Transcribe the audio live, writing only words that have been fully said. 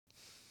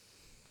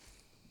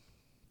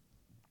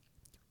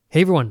Hey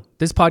everyone,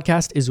 this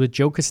podcast is with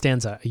Joe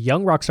Costanza, a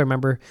young Rockstar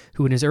member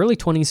who in his early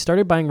 20s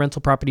started buying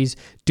rental properties,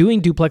 doing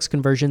duplex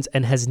conversions,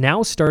 and has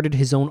now started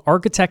his own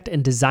architect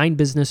and design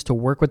business to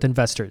work with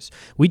investors.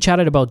 We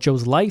chatted about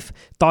Joe's life,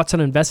 thoughts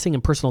on investing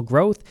and personal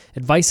growth,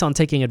 advice on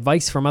taking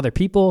advice from other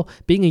people,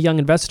 being a young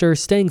investor,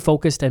 staying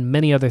focused, and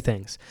many other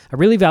things. I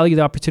really value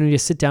the opportunity to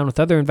sit down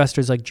with other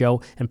investors like Joe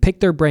and pick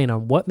their brain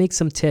on what makes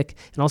them tick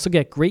and also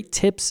get great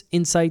tips,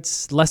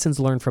 insights, lessons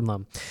learned from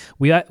them.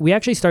 We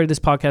actually started this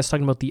podcast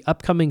talking about the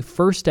upcoming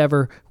first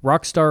ever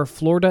Rockstar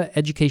Florida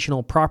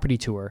Educational Property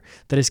Tour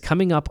that is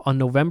coming up on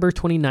November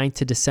 29th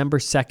to December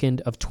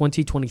 2nd of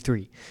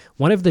 2023.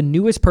 One of the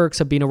newest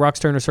perks of being a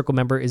Rockstar Inner Circle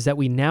member is that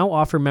we now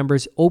offer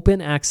members open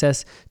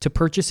access to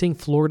purchasing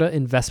Florida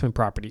investment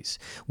properties.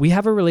 We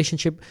have a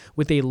relationship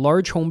with a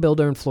large home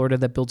builder in Florida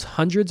that builds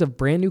hundreds of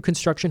brand new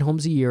construction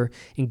homes a year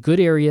in good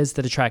areas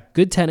that attract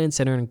good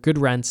tenants and earn good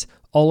rents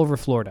all over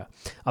Florida.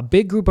 A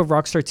big group of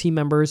Rockstar team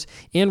members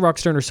and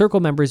Rockstar Inner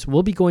Circle members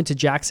will be going to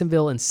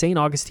Jacksonville and St.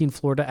 Augustine,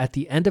 Florida at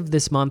the end of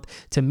this month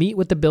to meet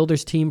with the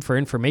builders team for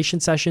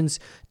information sessions,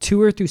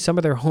 tour through some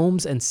of their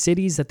homes and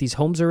cities that these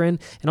homes are in,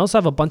 and also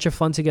have a bunch of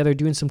fun together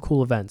doing some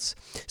cool events.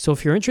 So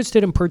if you're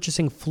interested in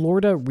purchasing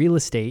Florida real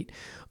estate,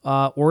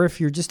 or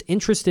if you're just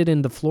interested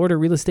in the Florida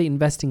real estate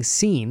investing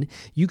scene,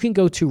 you can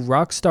go to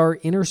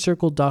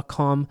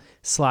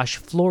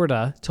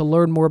rockstarinnercircle.com/Florida to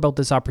learn more about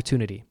this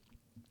opportunity.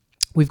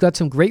 We've got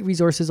some great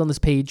resources on this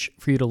page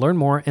for you to learn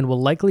more, and we'll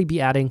likely be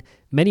adding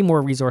many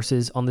more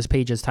resources on this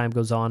page as time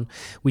goes on.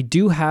 We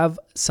do have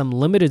some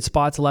limited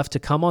spots left to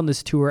come on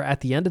this tour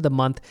at the end of the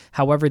month.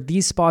 However,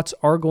 these spots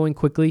are going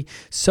quickly.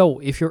 So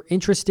if you're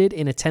interested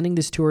in attending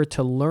this tour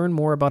to learn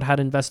more about how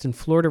to invest in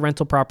Florida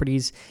rental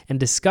properties and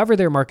discover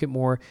their market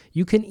more,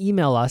 you can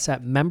email us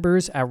at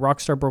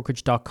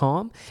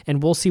members@rockstarbrokerage.com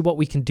and we'll see what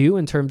we can do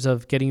in terms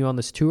of getting you on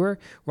this tour.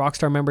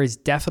 Rockstar members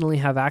definitely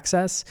have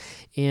access.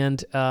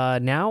 And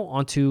now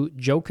on to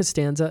Joe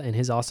Costanza and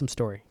his awesome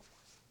story.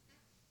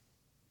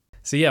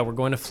 So yeah, we're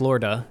going to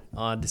Florida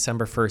on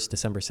December 1st,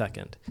 December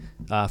 2nd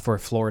for a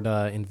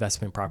Florida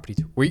investment property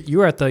tour. You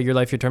were at the Your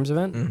Life, Your Terms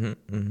event?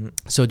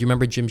 So do you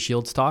remember Jim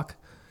Shields' talk?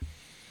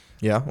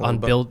 Yeah. On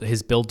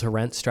his build to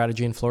rent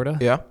strategy in Florida?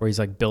 Yeah. Where he's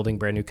like building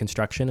brand new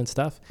construction and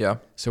stuff? Yeah.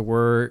 So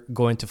we're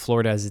going to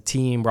Florida as a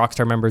team.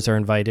 Rockstar members are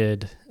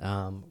invited.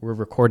 We're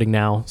recording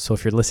now. So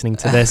if you're listening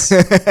to this,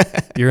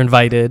 you're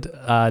invited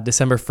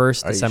December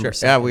 1st, December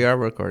 2nd. Yeah, we are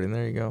recording.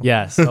 There you go.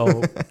 Yeah.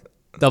 So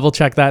double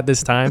check that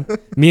this time.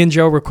 Me and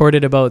Joe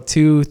recorded about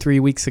 2-3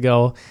 weeks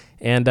ago,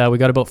 and we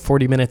got about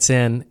 40 minutes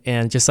in,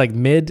 and just like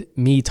mid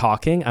me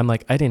talking, I'm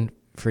like, I didn't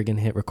friggin'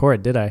 hit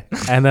record, did I?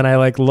 And then I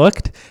like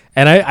looked,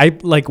 and I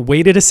like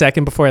waited a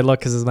second before I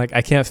looked because I'm like,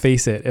 I can't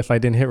face it if I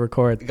didn't hit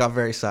record. It got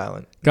very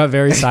silent.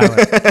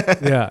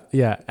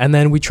 Yeah. And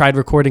then we tried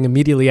recording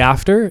immediately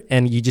after,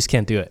 and you just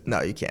can't do it.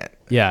 No, you can't.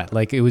 Yeah,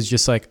 like it was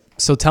just like,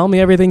 so tell me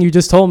everything you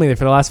just told me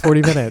for the last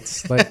 40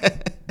 minutes.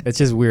 Like, it's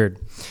just weird.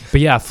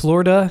 But yeah,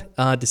 Florida,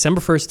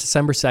 December 1st,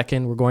 December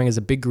 2nd, we're going as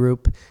a big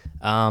group.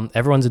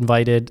 Everyone's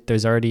invited.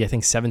 There's already, I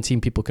think, 17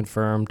 people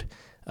confirmed.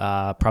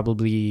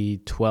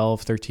 Probably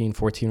 12, 13,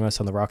 14 of us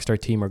on the Rockstar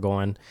team are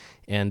going.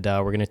 And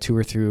we're going to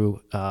tour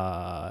through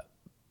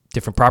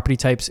different property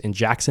types in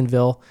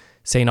Jacksonville.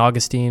 St.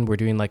 Augustine, we're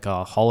doing like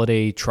a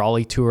holiday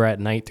trolley tour at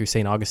night through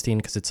St. Augustine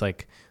because it's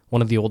like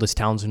one of the oldest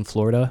towns in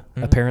Florida,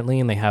 apparently.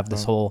 And they have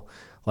this whole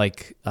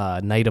like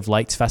Night of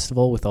Lights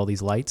festival with all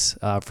these lights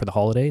for the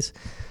holidays.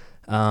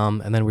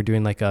 And then we're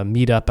doing like a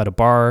meetup at a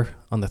bar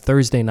on the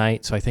Thursday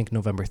night. So I think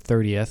November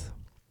 30th,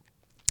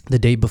 the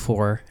day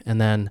before. And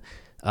then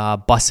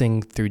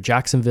busing through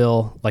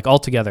Jacksonville, like all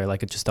together,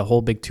 like it's just a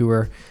whole big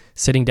tour,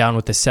 sitting down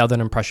with the Southern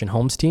Impression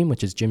Homes team,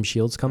 which is Jim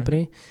Shields'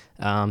 company,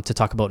 to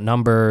talk about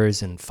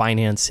numbers and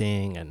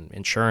financing and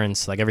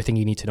insurance, like everything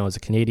you need to know as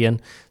a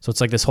Canadian. So it's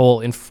like this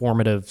whole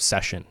informative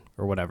session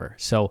or whatever.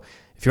 So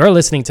if you are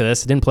listening to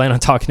this, I didn't plan on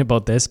talking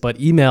about this,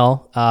 but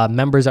email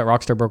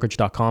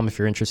members@rockstarbrokerage.com if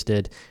you're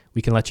interested.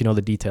 We can let you know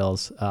the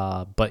details.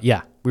 But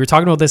yeah, we were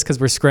talking about this because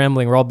we're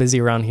scrambling. We're all busy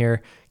around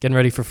here, getting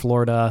ready for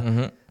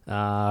Florida.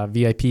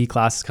 VIP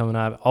classes coming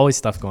up, always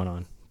stuff going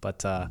on.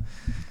 But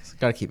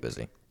Gotta keep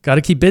busy. Got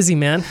to keep busy,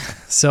 man.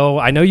 So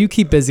I know you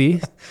keep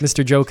busy,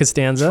 Mr. Joe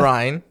Costanza.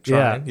 Trying.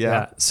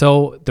 Yeah.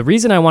 So the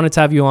reason I wanted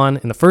to have you on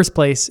in the first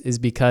place is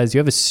because you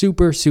have a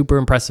super, super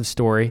impressive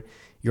story.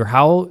 You're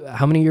how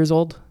many years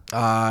old?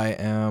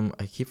 I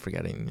keep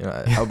forgetting.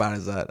 How bad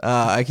is that?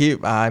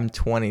 I'm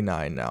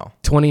 29 now.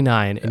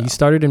 29. And you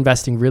started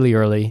investing really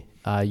early.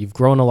 You've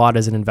grown a lot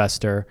as an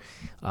investor.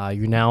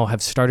 You now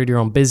have started your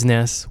own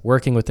business,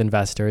 working with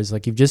investors.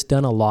 Like you've just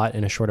done a lot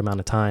in a short amount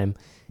of time.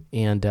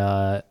 And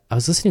I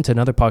was listening to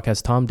another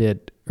podcast Tom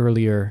did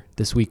earlier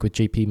this week with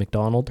JP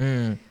McDonald.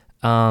 And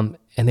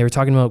they were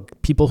talking about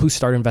people who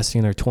start investing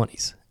in their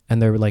 20s.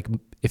 And they were like,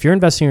 if you're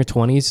investing in your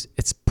 20s,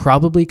 it's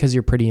probably because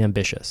you're pretty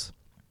ambitious.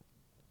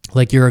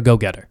 Like you're a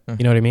go-getter.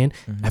 You know what I mean?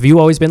 Have you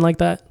always been like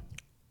that?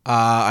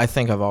 I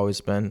think I've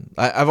always been.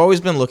 I've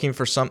always been looking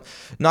for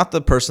not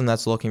the person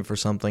that's looking for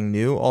something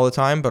new all the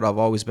time, but I've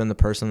always been the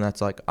person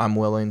that's like, I'm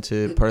willing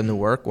to put in the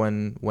work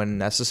when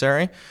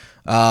necessary.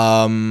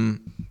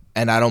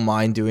 And I don't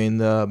mind doing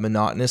the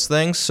monotonous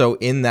things. So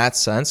in that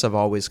sense, I've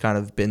always kind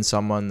of been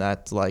someone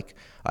that like,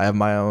 I have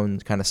my own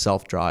kind of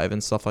self-drive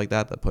and stuff like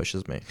that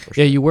pushes me.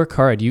 Yeah, you work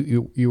hard.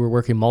 You were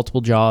working multiple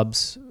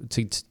jobs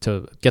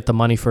to get the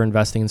money for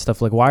investing and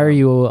stuff. Like, why are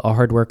you a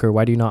hard worker?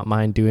 Why do you not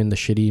mind doing the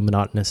shitty,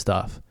 monotonous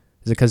stuff?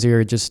 Is it because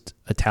you're just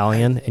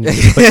Italian? And you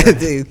just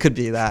it could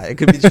be that. It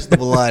could be just the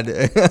blood.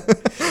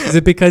 Is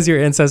it because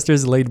your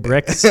ancestors laid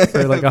bricks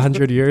for like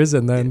 100 years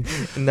and then...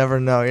 You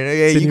never know.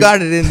 You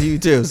got it in you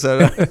too. So,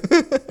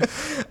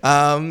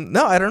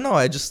 no, I don't know.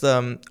 I just,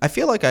 I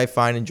feel like I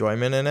find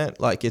enjoyment in it.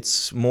 Like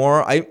it's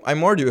more, I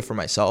more do it for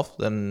myself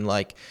than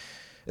like,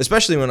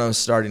 especially when I was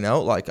starting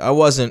out, like I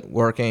wasn't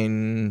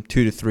working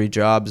 2 to 3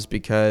 jobs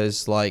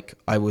because like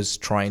I was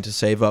trying to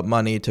save up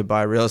money to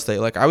buy real estate.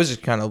 Like I was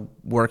just kind of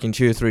working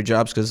 2 or 3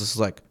 jobs because it's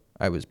like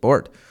I was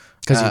bored.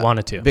 Because you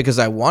wanted to. Because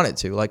I wanted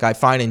to. Like I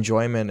find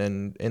enjoyment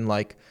in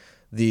like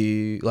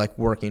the like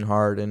working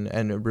hard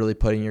and really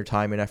putting your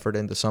time and effort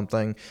into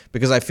something,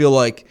 because I feel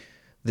like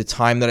the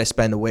time that I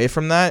spend away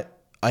from that,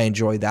 I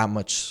enjoy that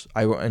much.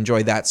 I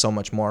enjoy that so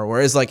much more.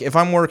 Whereas like if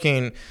I'm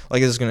working,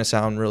 like this is going to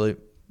sound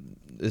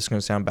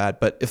bad,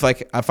 but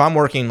if I'm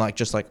working like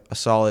just like a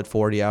solid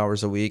 40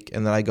 hours a week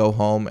and then I go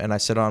home and I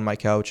sit on my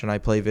couch and I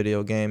play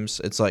video games,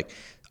 it's like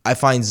I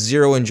find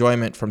zero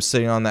enjoyment from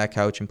sitting on that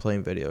couch and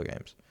playing video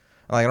games.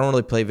 Like I don't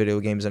really play video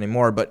games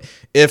anymore, but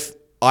if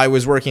I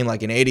was working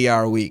like an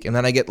 80-hour week and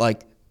then I get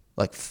like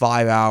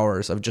 5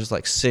 hours of just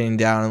like sitting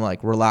down and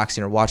like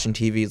relaxing or watching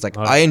TV, it's like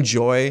I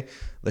enjoy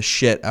the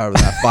shit out of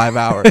that 5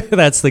 hours.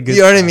 That's the good.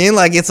 You know what I mean?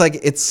 Like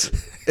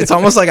it's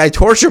almost like I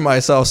torture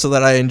myself so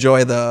that I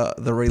enjoy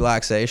the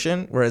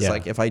relaxation. Whereas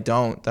like if I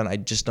don't, then I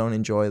just don't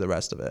enjoy the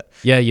rest of it.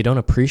 Yeah, you don't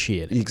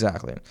appreciate it.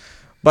 Exactly.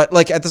 But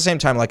like at the same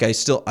time, like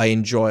I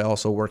enjoy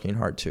also working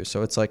hard too.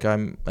 So it's like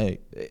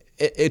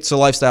it's a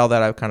lifestyle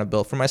that I've kind of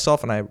built for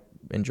myself and I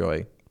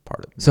enjoy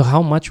part of it. So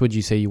how much would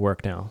you say you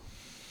work now?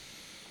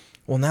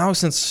 Well, now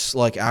since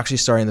like actually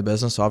starting the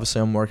business, obviously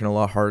I'm working a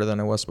lot harder than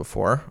I was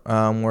before.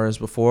 Whereas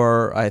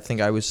before, I think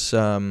I was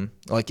we'll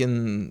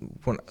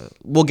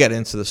get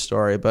into the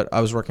story, but I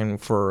was working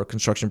for a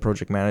construction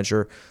project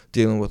manager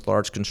dealing with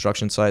large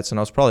construction sites, and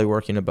I was probably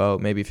working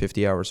about maybe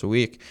 50 hours a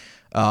week.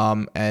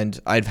 And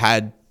I've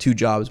had 2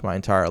 jobs my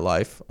entire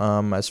life.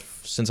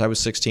 Since I was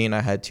 16,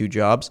 I had 2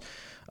 jobs.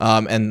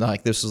 And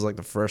like this was like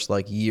the first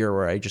like year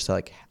where I just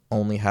like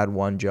only had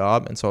 1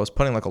 job, and so I was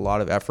putting like a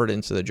lot of effort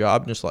into the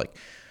job, just like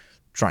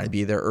trying to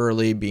be there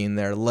early, being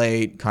there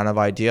late kind of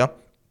idea.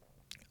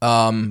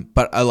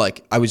 But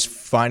I was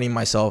finding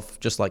myself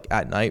just like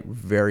at night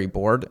very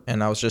bored,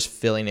 and I was just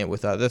filling it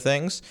with other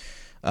things.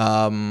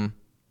 And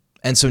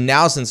so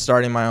now since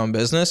starting my own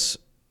business,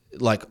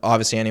 like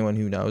obviously anyone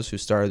who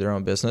started their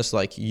own business,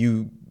 like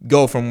you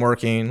go from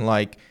working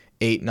like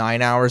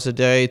 8-9 hours a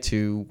day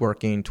to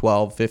working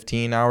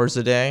 12-15 hours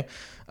a day.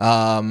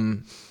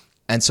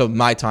 And so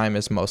my time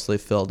is mostly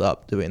filled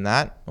up doing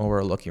that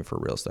or looking for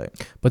real estate.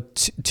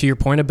 But to your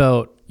point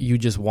about you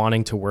just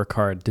wanting to work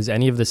hard, does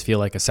any of this feel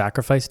like a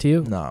sacrifice to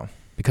you? No.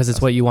 Because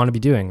it's what you want to be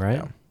doing,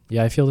 right?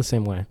 Yeah, I feel the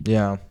same way.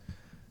 Yeah.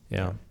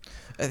 Yeah.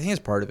 I think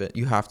it's part of it.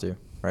 You have to,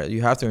 right?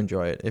 You have to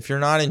enjoy it. If you're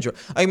not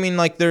I mean,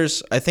 like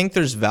I think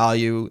there's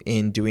value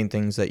in doing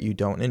things that you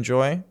don't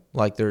enjoy.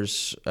 Like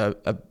there's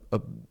a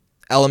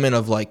element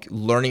of like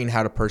learning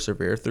how to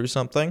persevere through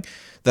something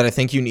that I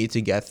think you need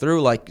to get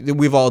through. Like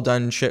we've all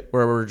done shit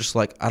where we're just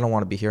like, I don't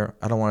want to be here.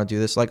 I don't want to do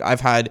this. Like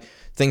I've had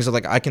things that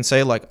like I can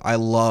say like I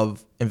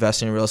love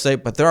investing in real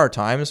estate, but there are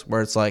times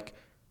where it's like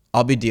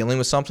I'll be dealing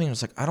with something and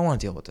it's like I don't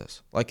want to deal with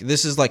this. Like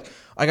this is like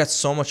I got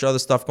so much other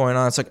stuff going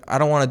on. It's like I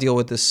don't want to deal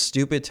with this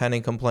stupid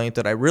tenant complaint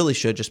that I really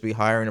should just be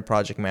hiring a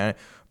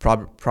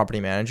property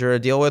manager to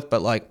deal with.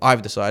 But like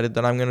I've decided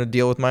that I'm going to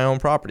deal with my own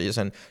properties,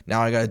 and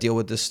now I got to deal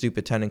with this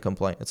stupid tenant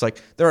complaint. It's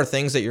like there are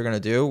things that you're going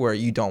to do where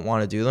you don't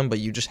want to do them, but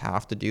you just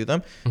have to do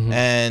them. Mm-hmm.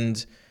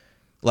 And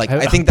like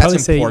I think that's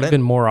important. Say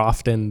even more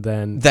often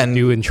than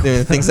you enjoy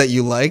the things that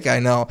you like. I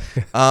know,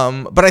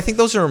 but I think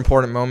those are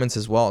important moments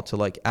as well to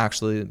like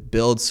actually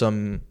build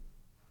some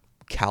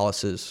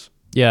calluses.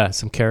 Yeah,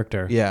 some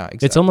character. Yeah,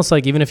 exactly. It's almost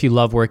like even if you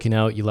love working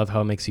out, you love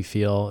how it makes you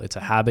feel. It's a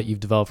habit you've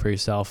developed for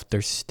yourself.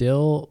 There's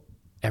still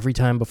every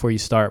time before you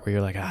start where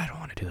you're like, I don't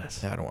want to do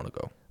this. Yeah, I don't want to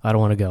go. I don't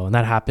want to go. And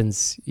that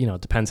happens,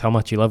 it depends how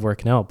much you love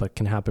working out, but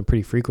can happen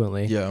pretty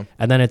frequently. Yeah.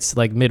 And then it's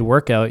like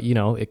mid-workout,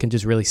 it can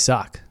just really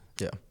suck.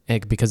 Yeah.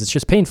 Because it's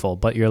just painful,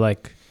 but you're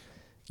like,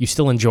 you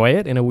still enjoy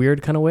it in a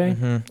weird kind of way.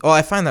 Mm-hmm. Well,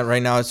 I find that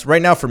right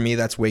now for me,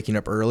 that's waking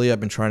up early.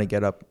 I've been trying to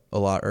get up a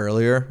lot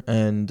earlier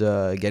and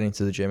getting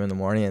to the gym in the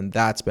morning. And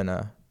that's been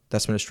a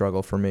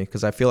struggle for me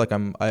because I feel like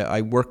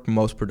I work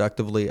most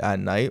productively at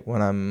night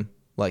when I'm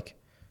like,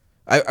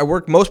 I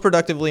work most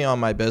productively on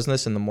my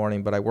business in the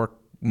morning, but I work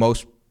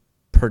most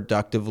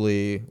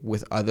productively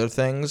with other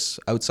things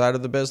outside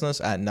of the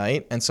business at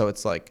night. And so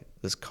it's like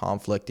this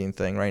conflicting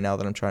thing right now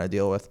that I'm trying to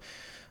deal with.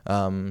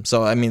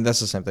 So I mean, that's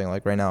the same thing.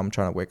 Like right now, I'm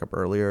trying to wake up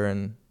earlier,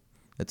 and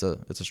it's a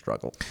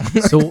struggle.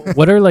 So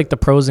what are like the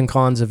pros and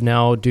cons of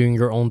now doing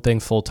your own thing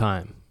full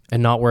time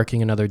and not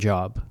working another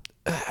job?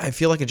 I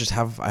feel like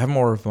I have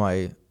more of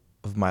my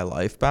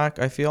life back.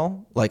 I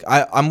feel like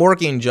I'm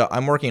working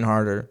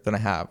harder than I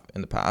have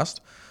in the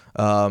past.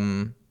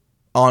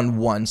 On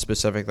one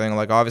specific thing,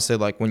 like obviously,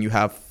 like when you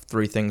have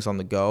 3 things on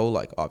the go,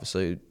 like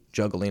obviously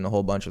juggling a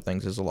whole bunch of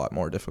things is a lot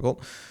more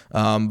difficult.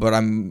 But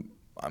I'm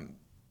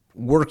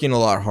working a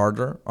lot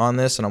harder on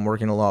this, and I'm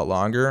working a lot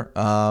longer.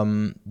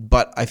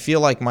 But I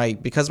feel like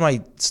because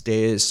my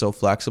stay is so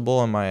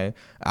flexible and my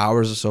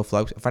hours are so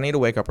flexible, if I need to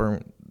wake up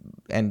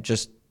and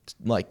just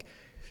like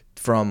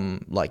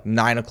from like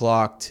 9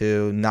 o'clock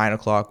to 9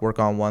 o'clock work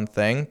on one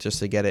thing just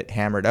to get it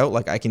hammered out,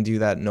 like I can do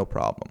that no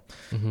problem.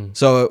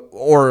 So,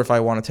 or if I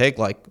want to take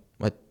like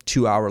a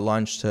 2-hour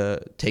lunch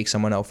to take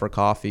someone out for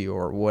coffee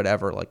or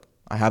whatever, like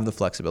I have the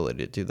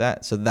flexibility to do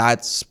that. So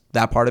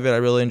that part of it I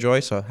really enjoy.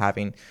 So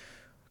having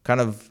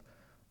kind of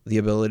the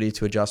ability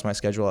to adjust my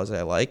schedule as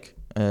I like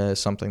is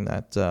something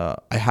that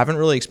I haven't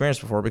really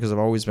experienced before, because I've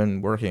always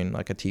been working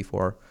like a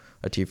T4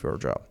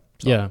 job.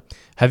 So. Yeah.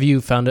 Have you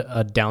found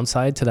a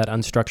downside to that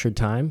unstructured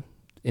time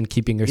in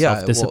keeping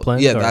yourself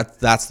disciplined? Well, yeah,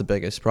 that's the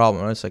biggest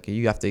problem. It's like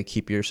you have to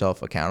keep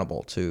yourself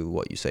accountable to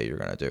what you say you're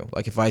going to do.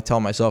 Like if I tell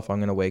myself I'm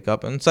going to wake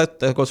up, and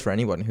that goes for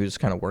anyone who's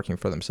kind of working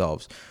for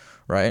themselves,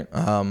 right?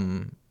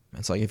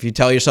 It's like if you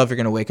tell yourself you're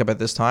going to wake up at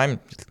this time,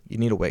 you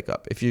need to wake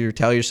up. If you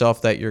tell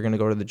yourself that you're going to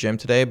go to the gym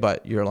today,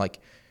 but you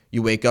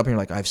wake up and you're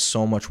like, I have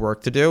so much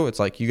work to do. It's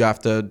like you have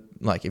to,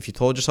 like if you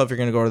told yourself you're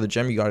going to go to the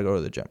gym, you got to go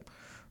to the gym,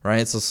 right?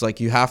 It's just like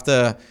you have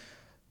to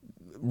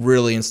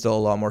really instill a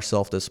lot more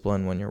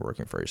self-discipline when you're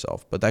working for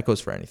yourself, but that goes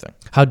for anything.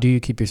 How do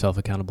you keep yourself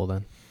accountable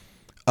then?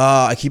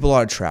 I keep a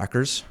lot of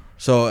trackers.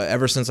 So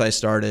ever since I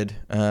started,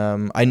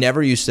 I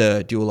never used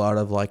to do a lot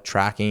of like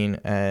tracking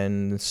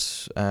and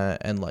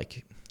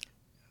like,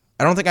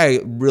 I don't think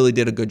I really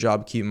did a good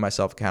job keeping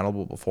myself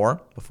accountable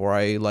before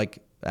I like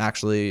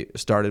actually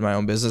started my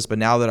own business. But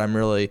now that I'm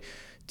really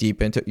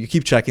deep into, you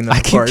keep checking that. I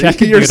keep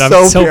checking. You're dude,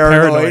 so I'm so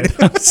paranoid.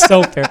 I'm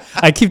so paranoid.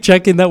 I keep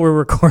checking that we're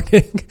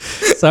recording.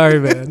 Sorry,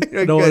 man.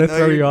 I don't want to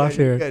throw you off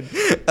here.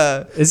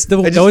 It's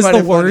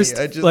the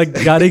worst,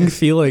 like gutting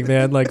feeling,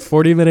 man. Like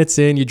 40 minutes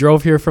in, you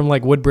drove here from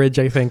like Woodbridge,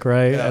 I think,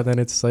 right? Yeah. And then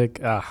it's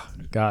like,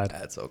 God.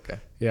 That's okay.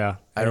 Yeah.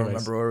 I don't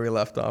remember where we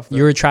left off there.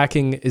 You were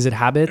tracking, is it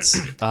habits?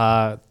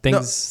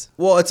 Things?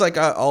 No. Well, it's like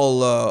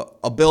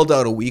I'll build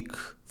out a week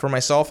for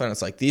myself, and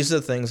it's like these are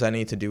the things I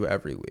need to do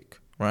every week,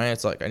 right?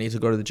 It's like I need to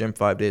go to the gym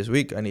 5 days a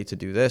week. I need to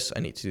do this. I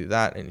need to do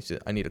that.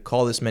 I need to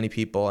call this many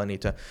people. I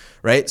need to,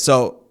 right?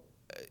 So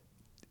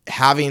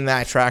having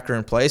that tracker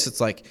in place, it's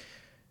like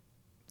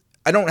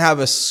I don't have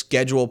a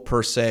schedule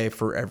per se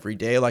for every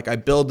day. Like I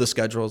build the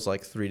schedules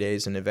like 3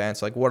 days in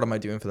advance. Like what am I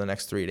doing for the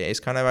next 3 days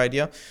kind of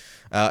idea.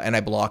 And I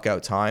block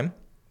out time.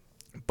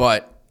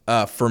 But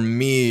for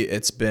me,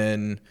 it's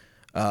been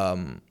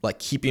like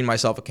keeping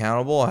myself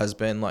accountable has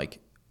been like,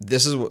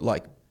 this is what,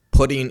 like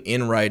putting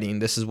in writing,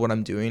 this is what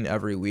I'm doing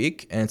every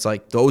week. And it's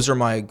like, those are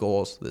my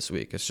goals this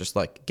week. It's just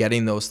like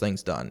getting those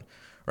things done.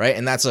 Right.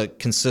 And that's a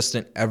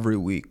consistent every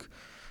week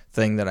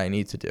thing that I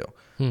need to do.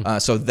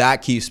 So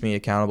that keeps me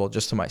accountable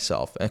just to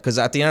myself. Because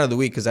at the end of the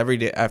week, because every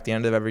day, at the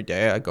end of every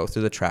day, I go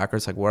through the tracker.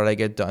 It's like, what did I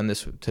get done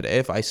today?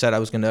 If I said I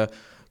was going to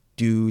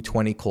do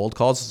 20 cold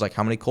calls, it's like,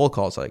 how many cold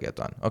calls did I get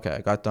done? Okay,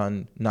 I got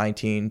done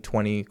 19,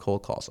 20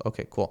 cold calls.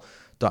 Okay, cool.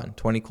 Done.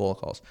 20 cold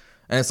calls.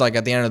 And it's like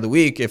at the end of the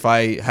week, if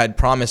I had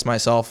promised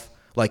myself,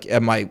 like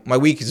my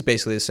week is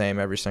basically the same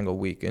every single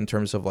week in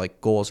terms of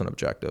like goals and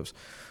objectives,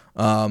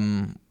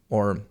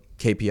 or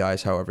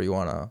KPIs, however you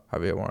want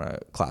to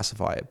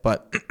classify it.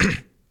 But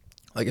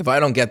like if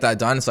I don't get that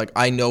done, it's like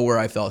I know where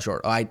I fell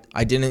short. I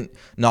didn't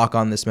knock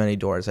on this many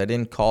doors. I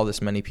didn't call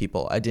this many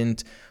people. I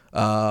didn't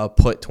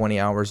put 20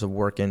 hours of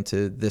work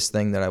into this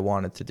thing that I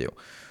wanted to do,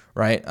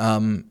 right?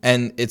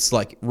 And it's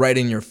like right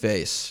in your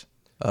face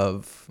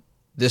of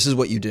this is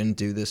what you didn't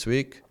do this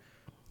week.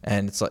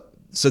 And it's like,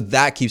 so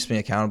that keeps me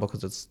accountable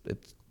because it's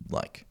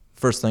like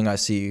first thing I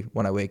see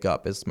when I wake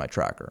up is my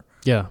tracker.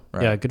 Yeah.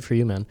 Right? Yeah. Good for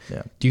you, man.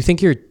 Yeah. Do you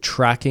think you're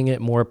tracking it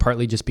more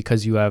partly just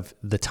because you have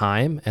the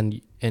time and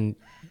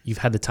you've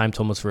had the time to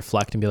almost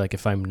reflect and be like,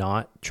 if I'm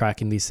not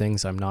tracking these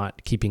things, I'm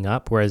not keeping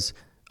up. Whereas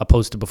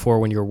opposed to before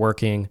when you're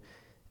working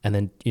and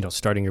then,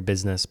 starting your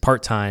business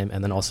part-time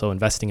and then also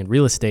investing in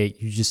real estate,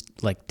 you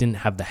just like didn't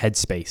have the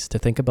headspace to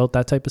think about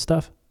that type of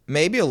stuff?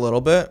 Maybe a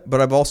little bit,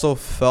 but I've also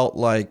felt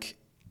like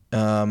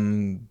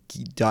diving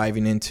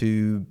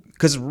into,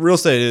 because real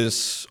estate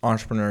is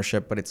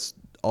entrepreneurship, but it's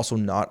also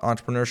not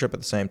entrepreneurship at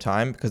the same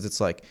time, because it's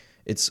like,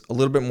 it's a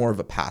little bit more of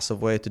a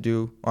passive way to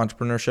do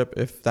entrepreneurship,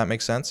 if that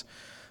makes sense.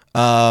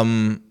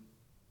 Now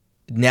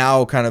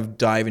kind of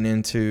diving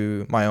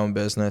into my own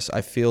business,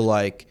 I feel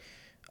like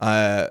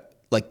the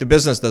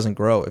business doesn't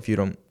grow if you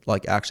don't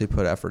like actually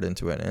put effort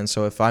into it. And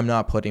so if I'm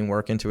not putting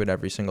work into it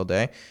every single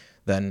day,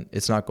 then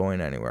it's not going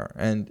anywhere.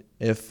 And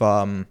if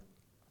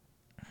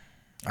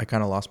I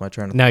kind of lost my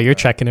train of Now thought you're there.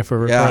 checking if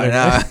we're Yeah,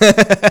 recording.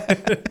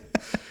 I know.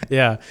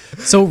 Yeah.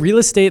 So real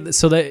estate,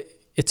 so that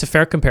it's a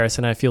fair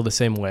comparison. I feel the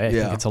same way. I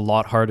think Yeah. it's a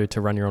lot harder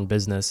to run your own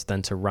business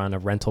than to run a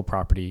rental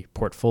property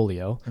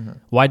portfolio. Mm-hmm.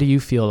 Why do you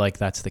feel like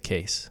that's the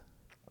case?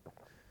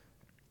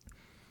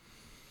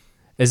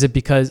 Is it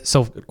because,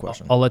 so Good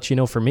question. I'll let you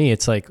know, for me,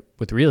 it's like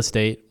with real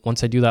estate,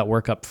 once I do that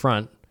work up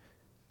front,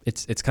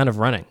 it's kind of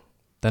running.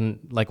 Then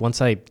like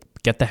once I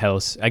get the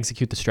house,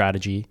 execute the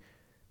strategy,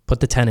 put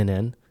the tenant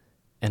in,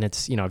 and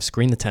it's, you know, I've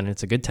screened the tenant,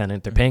 it's a good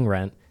tenant, they're paying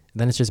rent,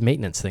 then it's just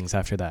maintenance things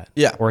after that.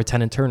 Yeah. Or a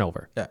tenant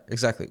turnover. Yeah,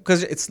 exactly.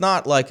 Because it's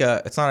not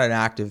it's not an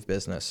active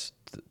business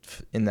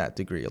in that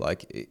degree.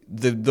 Like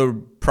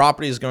the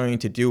property is going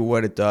to do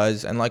what it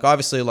does, and like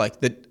obviously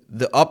like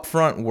the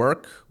upfront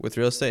work with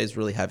real estate is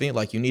really heavy.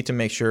 Like you need to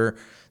make sure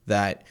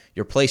that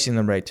you're placing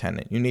the right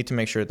tenant. You need to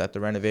make sure that the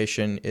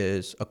renovation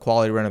is a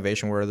quality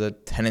renovation where the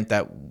tenant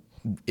that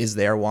is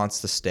there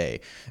wants to stay.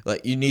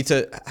 Like you need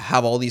to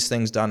have all these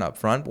things done up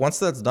front. Once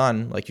that's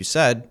done, like you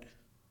said,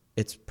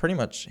 it's pretty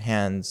much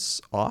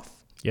hands off.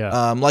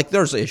 Yeah. Like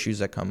there's issues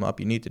that come up.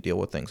 You need to deal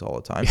with things all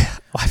the time. Yeah.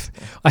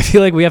 I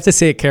feel like we have to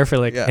say it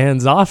carefully, like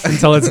hands off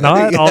until it's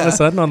not all of a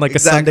sudden on like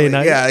exactly. a Sunday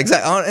night. Yeah,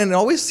 exactly. And it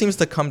always seems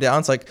to come down.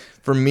 It's like,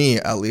 for me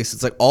at least,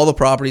 it's like all the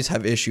properties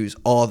have issues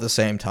all at the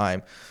same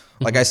time.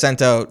 Like I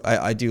sent out,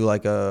 I do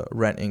like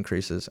rent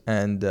increases,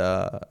 and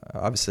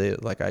obviously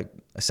like I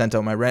sent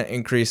out my rent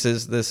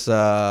increases this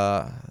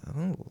a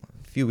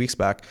few weeks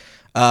back,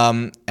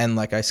 and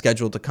like I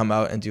scheduled to come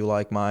out and do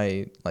like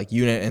my like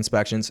unit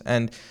inspections.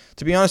 And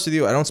to be honest with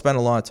you, I don't spend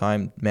a lot of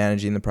time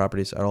managing the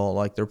properties at all.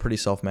 Like they're pretty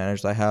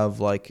self-managed. I have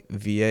like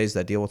VAs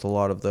that deal with a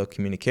lot of the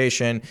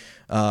communication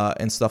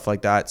and stuff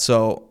like that.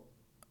 So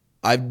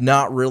I'm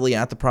not really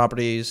at the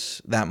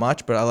properties that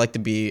much, but I like to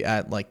be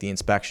at like the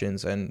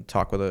inspections and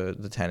talk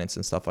with the tenants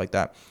and stuff like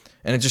that.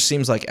 And it just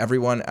seems like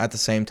everyone at the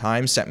same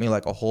time sent me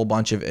like a whole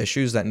bunch of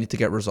issues that need to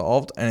get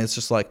resolved. And it's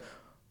just like,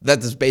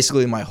 that is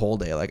basically my whole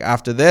day. Like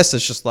after this,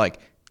 it's just like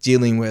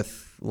dealing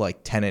with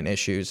like tenant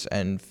issues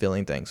and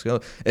filling things.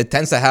 So it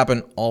tends to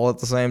happen all at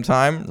the same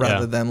time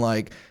rather than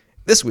like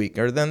this week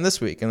or then this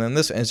week and then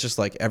this. And it's just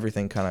like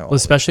everything kind of. Well,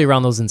 especially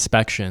around those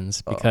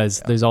inspections, because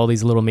there's all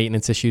these little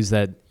maintenance issues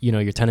that, you know,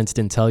 your tenants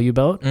didn't tell you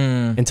about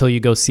until you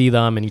go see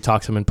them and you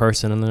talk to them in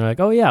person, and they're like,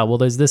 oh yeah, well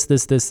there's this,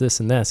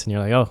 and this, and you're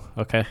like, oh,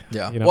 okay.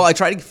 Yeah. You know? Well, I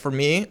try to, for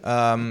me,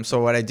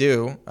 so what I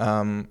do,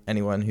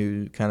 anyone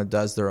who kind of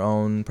does their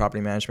own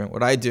property management,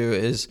 what I do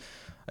is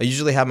I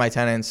usually have my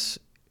tenants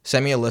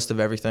send me a list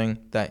of everything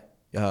that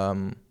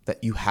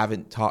you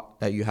haven't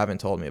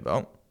told me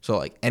about. So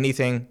like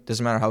anything,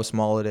 doesn't matter how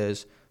small it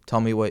is,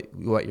 tell me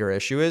what your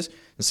issue is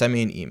and send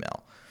me an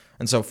email.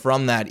 And so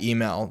from that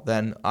email,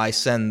 then I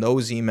send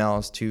those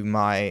emails to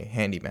my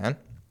handyman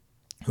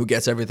who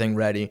gets everything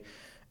ready.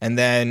 And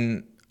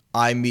then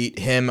I meet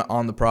him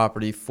on the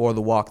property for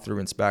the walkthrough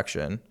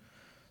inspection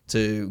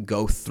to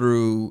go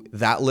through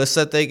that list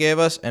that they gave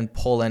us and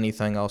pull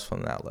anything else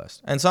from that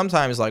list. And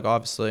sometimes, like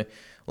obviously,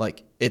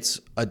 like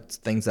it's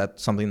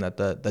something that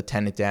the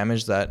tenant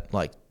damaged that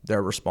like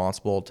they're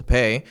responsible to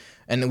pay,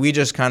 and we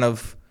just kind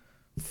of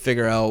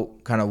figure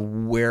out kind of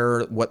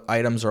what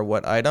items are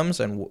what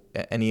items and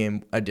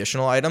any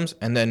additional items,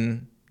 and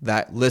then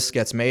that list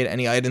gets made.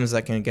 Any items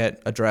that can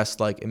get addressed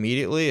like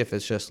immediately, if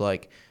it's just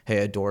like, hey,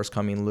 a door's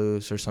coming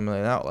loose or something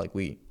like that, like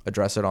we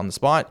address it on the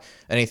spot.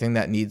 Anything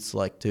that needs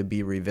like to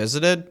be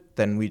revisited,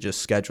 then we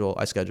just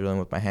I schedule in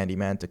with my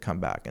handyman to come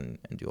back and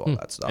do all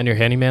that stuff. And your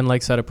handyman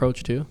likes that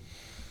approach too?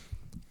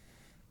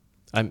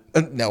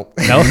 No.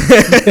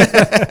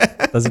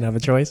 Doesn't have a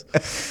choice.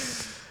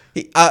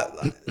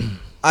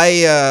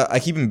 I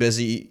keep him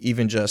busy,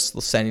 even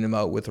just sending him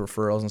out with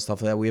referrals and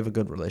stuff like that. We have a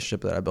good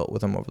relationship that I built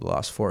with him over the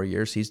last 4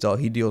 years. He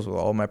deals with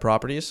all my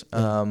properties.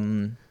 Are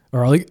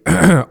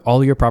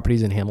all your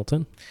properties in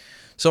Hamilton?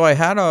 So I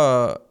had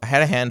a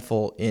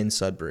handful in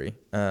Sudbury,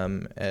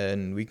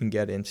 and we can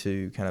get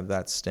into kind of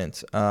that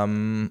stint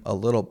a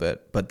little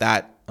bit. But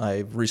that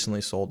I've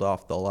recently sold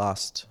off the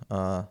last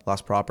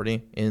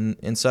property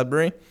in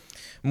Sudbury,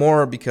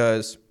 more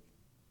because.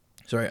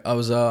 Sorry, I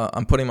just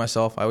want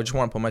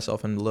to put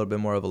myself in a little bit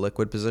more of a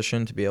liquid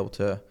position to be able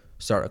to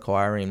start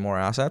acquiring more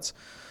assets.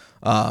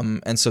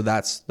 And so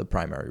that's the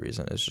primary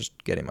reason, is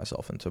just getting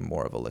myself into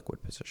more of a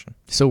liquid position.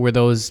 So were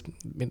those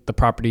the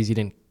properties you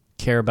didn't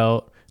care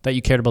about, that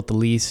you cared about the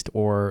least,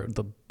 or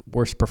the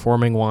worst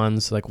performing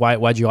ones? Like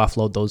why'd you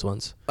offload those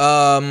ones?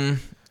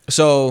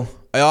 So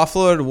I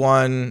offloaded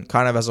one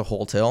kind of as a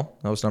wholesale.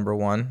 That was number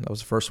one. That was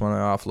the first one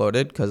I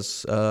offloaded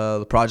because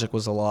the project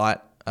was a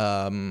lot.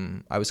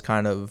 I was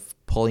kind of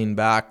pulling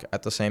back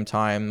at the same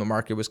time. The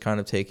market was kind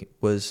of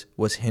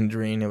was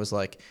hindering. It was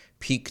like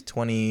peak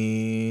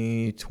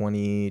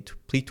 2020,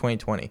 peak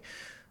 2020.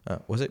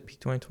 Was it peak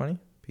 2020?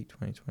 Peak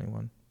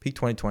 2021? Peak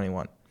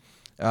 2021.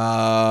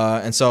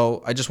 And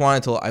so I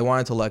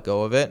wanted to let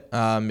go of it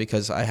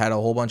because I had a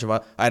whole bunch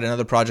I had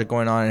another project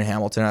going on in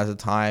Hamilton at the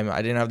time.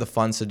 I didn't have the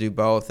funds to do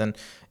both, and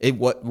there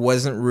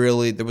wasn't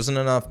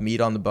enough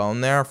meat on the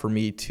bone there for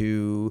me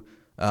to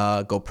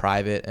go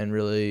private and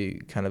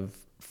really kind of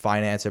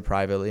finance it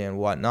privately and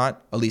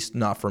whatnot, at least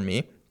not for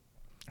me.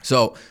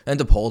 So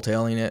ended up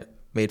wholetailing it,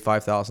 made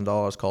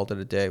 $5,000, called it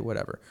a day,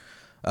 whatever.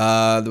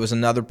 There was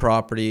another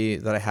property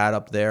that I had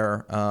up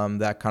there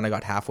that kind of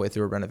got halfway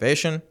through a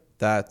renovation.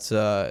 That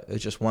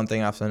it's just one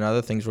thing after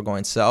another. Things were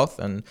going south,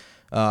 and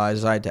I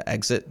decided to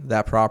exit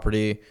that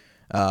property.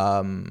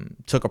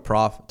 Took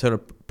a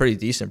pretty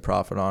decent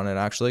profit on it,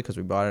 actually, because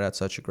we bought it at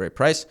such a great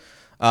price.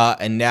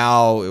 And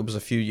now it was a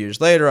few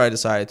years later, I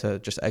decided to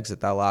just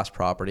exit that last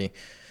property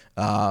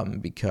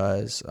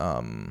because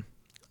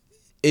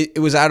it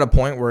was at a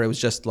point where it was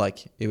just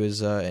like it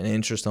was an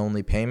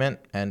interest-only payment,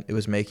 and it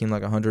was making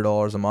like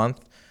 $100 a month.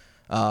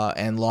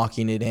 And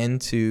locking it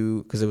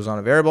into, because it was on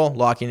a variable,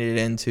 locking it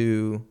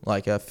into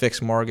like a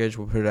fixed mortgage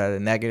would put it at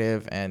a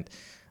negative, and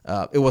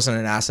it wasn't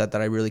an asset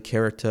that I really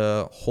cared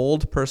to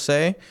hold per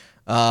se.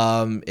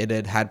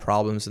 It had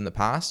problems in the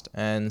past,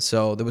 and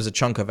so there was a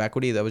chunk of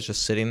equity that was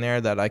just sitting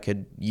there that I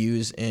could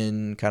use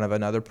in kind of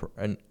another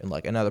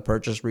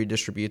purchase,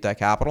 redistribute that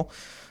capital.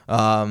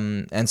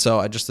 And so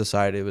I just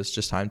decided it was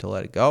just time to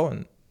let it go,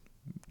 and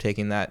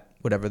taking that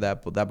whatever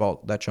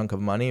that chunk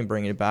of money and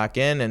bringing it back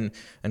in and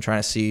trying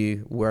to see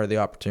where the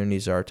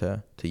opportunities are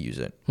to use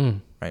it.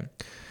 Right.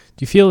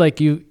 Do you feel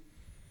like you've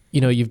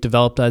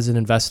developed as an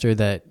investor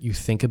that you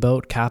think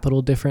about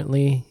capital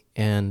differently,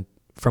 and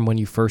from when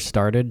you first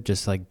started,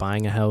 just like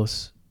buying a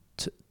house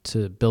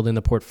to building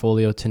the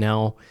portfolio to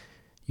now,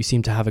 you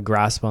seem to have a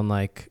grasp on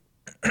like,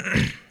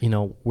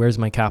 where's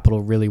my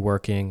capital really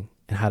working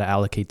and how to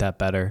allocate that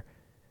better?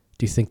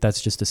 Do you think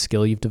that's just a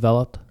skill you've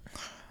developed?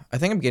 I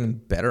think I'm getting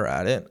better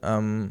at it.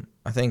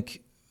 I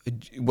think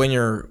when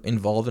you're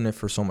involved in it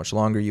for so much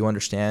longer, you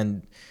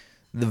understand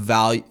the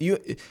value.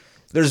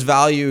 There's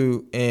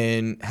value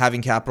in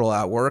having capital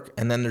at work,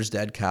 and then there's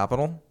dead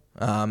capital.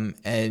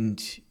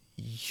 And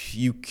if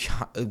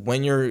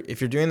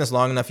you're doing this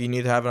long enough, you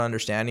need to have an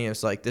understanding.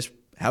 It's like, this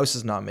house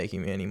is not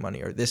making me any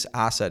money, or this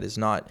asset is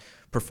not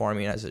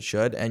performing as it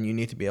should, and you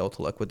need to be able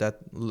to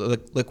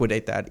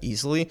liquidate that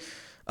easily.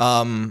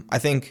 I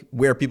think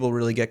where people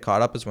really get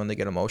caught up is when they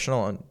get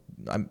emotional, and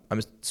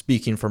I'm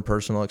speaking from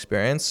personal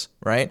experience,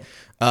 right?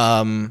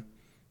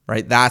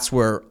 Right. That's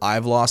where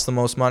I've lost the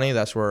most money.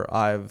 That's where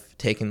I've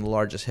taken the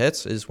largest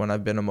hits, is when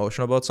I've been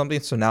emotional about something.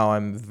 So now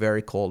I'm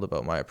very cold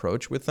about my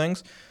approach with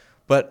things.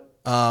 But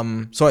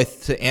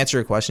to answer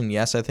your question,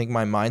 yes, I think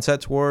my mindset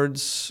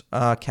towards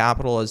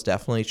capital has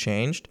definitely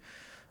changed.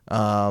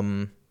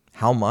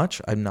 How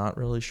much? I'm not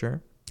really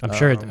sure. I'm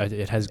sure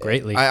it has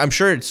greatly. I'm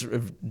sure it's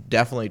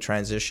definitely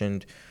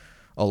transitioned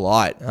a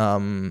lot.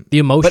 The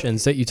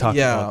emotions that you talk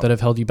about that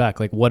have held you back,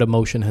 like what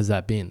emotion has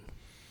that been?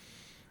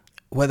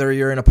 Whether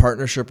you're in a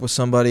partnership with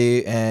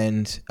somebody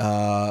and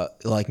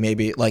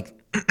maybe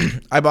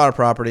I bought a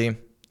property.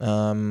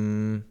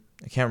 I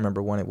can't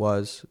remember when it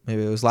was.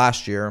 Maybe it was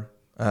last year.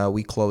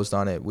 We closed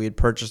on it. We had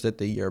purchased it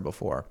the year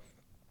before.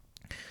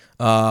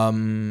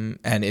 And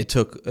it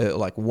took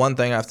one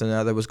thing after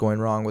another was going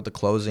wrong with the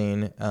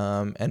closing.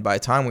 And by the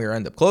time we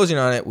ended up closing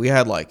on it, we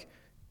had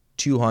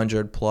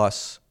 200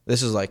 plus.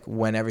 This is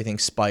when everything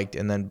spiked,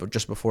 and then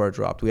just before it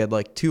dropped, we had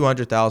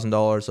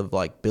 $200,000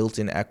 of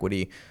built-in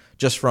equity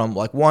just from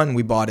one,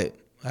 we bought it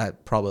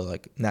at probably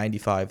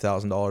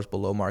 $95,000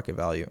 below market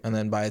value. And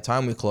then by the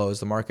time we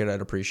closed, the market had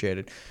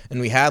appreciated,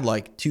 and we had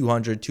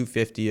 200,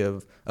 250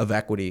 of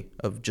equity,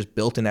 of just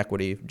built-in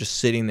equity, just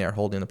sitting there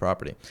holding the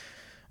property.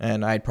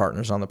 And I had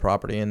partners on the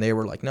property, and they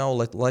were like, "No,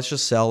 let's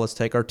just sell. Let's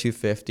take our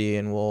 250,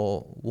 and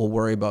we'll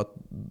worry about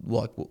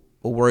we'll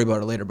worry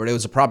about it later." But it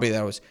was a property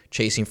that I was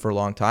chasing for a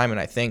long time,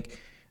 and I think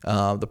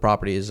the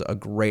property is a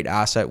great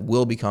asset.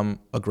 Will become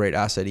a great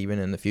asset even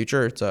in the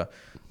future. It's a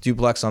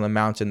duplex on the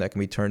mountain that can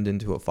be turned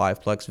into a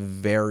fiveplex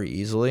very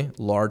easily.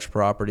 Large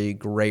property,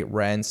 great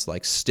rents,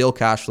 still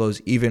cash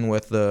flows even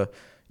with the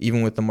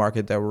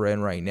market that we're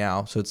in right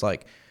now. So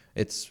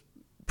it's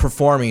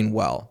performing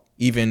well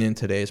even in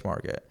today's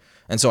market.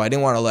 And so I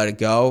didn't want to let it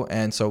go,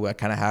 and so I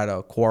kind of had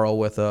a quarrel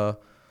with an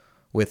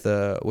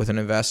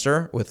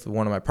investor, with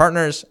one of my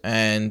partners,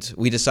 and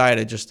we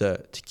decided just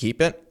to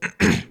keep it.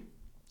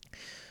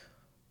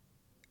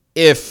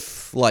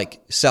 If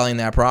selling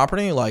that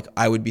property,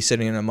 I would be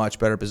sitting in a much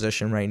better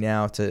position right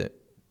now to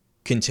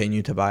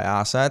continue to buy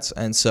assets.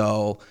 And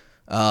so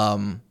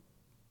I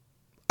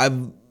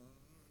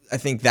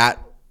think that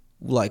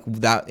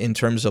that in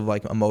terms of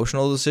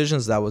emotional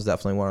decisions, that was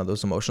definitely one of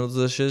those emotional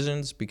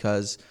decisions,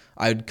 because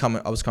I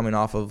was coming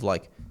off of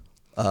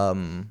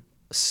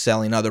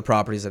selling other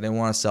properties. I didn't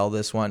want to sell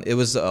this one. It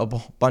was a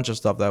bunch of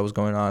stuff that was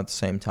going on at the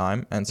same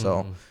time. And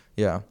so,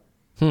 yeah.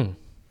 It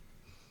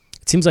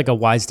seems like a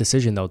wise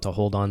decision, though, to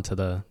hold on to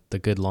the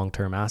good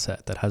long-term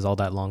asset that has all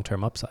that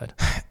long-term upside.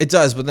 It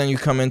does, but then you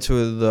come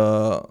into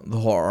the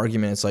whole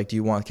argument. It's do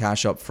you want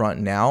cash up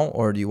front now,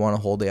 or do you want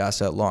to hold the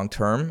asset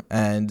long-term?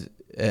 And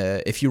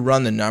if you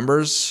run the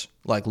numbers,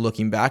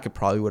 looking back, it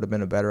probably would have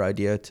been a better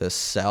idea to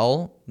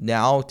sell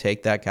now,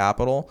 take that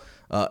capital,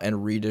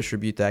 and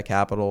redistribute that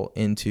capital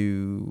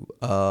into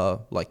 2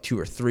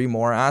 or 3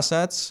 more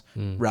assets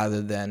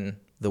rather than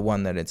the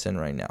one that it's in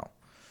right now,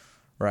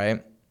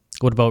 right?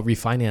 What about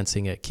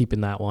refinancing it,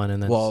 keeping that one,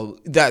 and then? Well,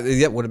 that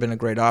would have been a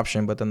great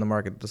option, but then the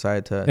market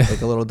decided to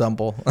take a little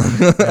dumble.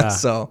 Yeah.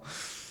 So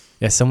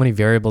Yeah, so many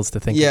variables to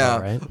think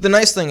about, right? The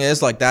nice thing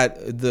is like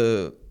that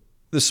the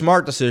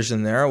smart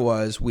decision there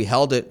was we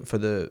held it for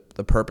the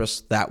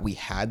purpose that we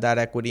had that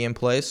equity in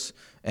place,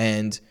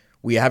 and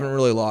we haven't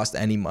really lost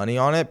any money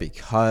on it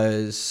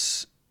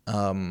because we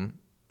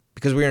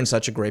were in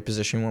such a great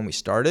position when we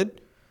started.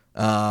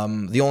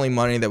 The only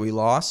money that we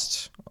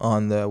lost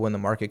on when the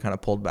market kind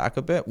of pulled back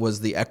a bit was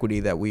the equity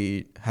that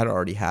we had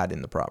already had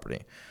in the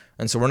property.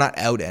 And so we're not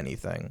out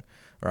anything,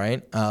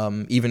 right?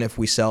 Even if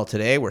we sell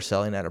today, we're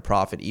selling at a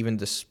profit, even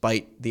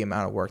despite the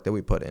amount of work that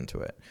we put into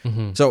it.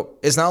 Mm-hmm. So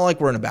it's not like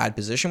we're in a bad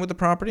position with the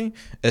property.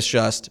 It's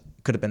just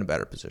could have been a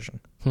better position.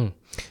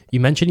 You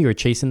mentioned you were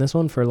chasing this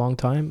one for a long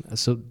time.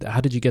 So how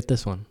did you get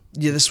this one?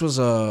 Yeah, this was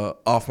a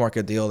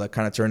off-market deal that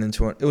kind of turned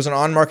into it was an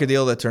on-market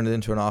deal that turned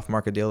into an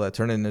off-market deal that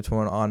turned into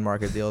an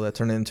on-market deal that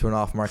turned into an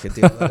off-market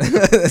deal.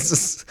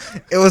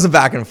 It was a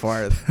back and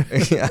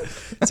forth. Yeah.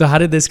 So how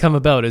did this come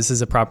about? Is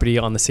this a property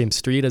on the same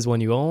street as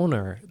one you own,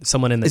 or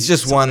someone in the? It's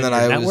just one that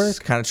I network? was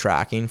kind of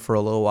tracking for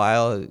a little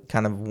while. It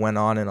kind of went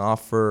on and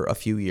off for a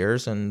few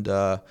years, and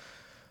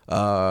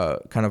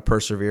kind of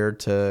persevered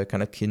to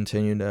kind of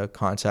continue to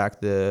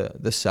contact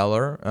the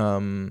seller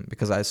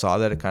because I saw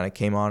that it kind of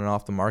came on and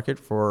off the market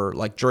for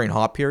like during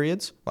hot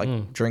periods,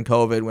 like during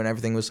COVID when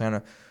everything was kind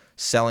of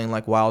selling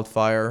like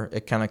wildfire.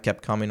 It kind of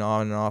kept coming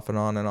on and off and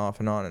on and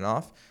off and on and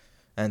off.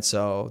 And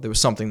so there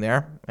was something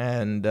there,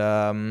 and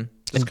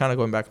just kind of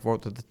going back and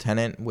forth with the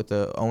tenant, with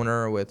the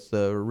owner, with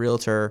the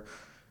realtor,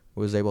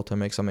 was able to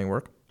make something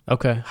work.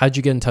 Okay. How'd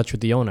you get in touch with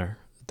the owner?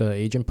 The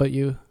agent put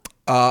you?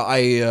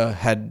 I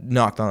had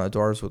knocked on the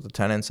doors with the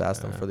tenants,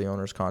 asked them for the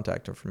owner's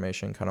contact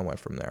information, kind of went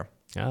from there.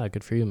 Yeah,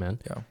 good for you, man.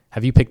 Yeah.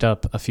 Have you picked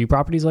up a few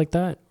properties like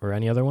that or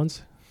any other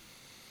ones?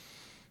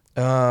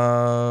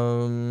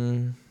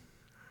 No.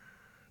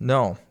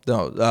 I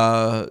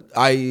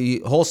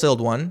wholesaled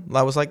one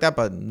that was like that,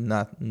 but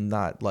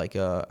not like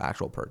a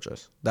actual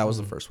purchase. That was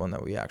the first one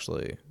that we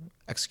actually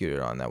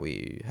executed on, that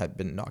we had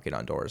been knocking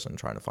on doors and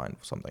trying to find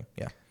something.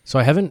 Yeah. So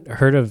I haven't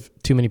heard of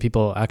too many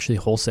people actually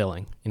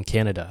wholesaling in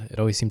Canada. It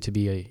always seemed to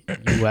be a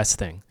US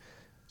thing.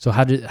 So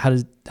how did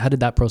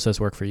that process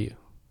work for you?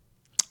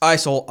 I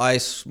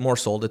more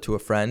sold it to a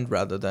friend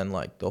rather than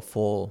like the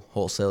full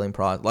wholesaling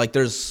process. Like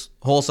there's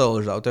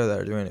wholesalers out there that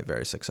are doing it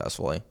very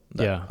successfully.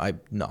 Yeah.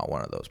 I'm not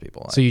one of those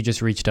people. So you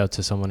just reached out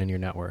to someone in your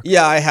network?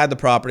 Yeah, I had the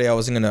property. I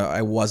wasn't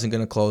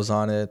gonna close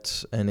on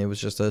it, and it was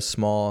just a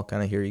small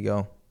kind of here you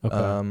go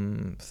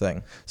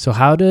thing. So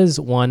how does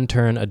one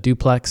turn a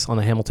duplex on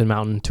the Hamilton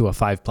Mountain to a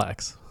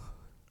fiveplex?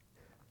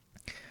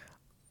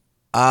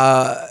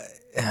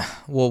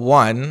 Well,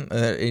 one,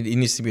 it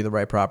needs to be the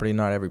right property.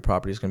 Not every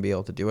property is going to be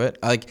able to do it.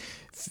 Like,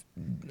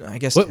 I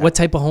guess. What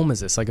type of home is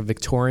this? Like a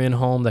Victorian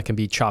home that can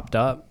be chopped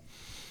up?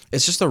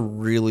 It's just a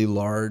really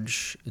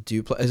large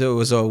duplex. It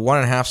was a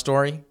 1.5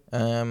 story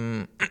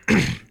on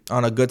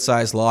a good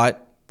sized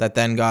lot that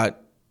then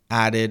got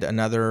added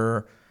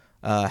another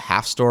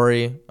half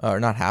story,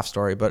 or not half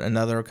story, but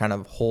another kind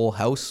of whole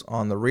house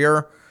on the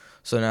rear.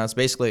 So now it's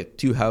basically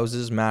 2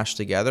 houses mashed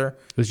together.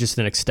 It was just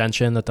an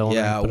extension that the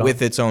owner put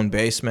with on? its own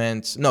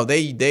basement. No,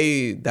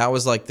 that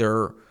was like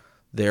their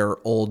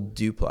old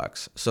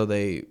duplex. So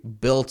they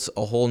built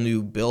a whole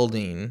new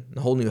building,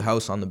 a whole new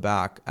house on the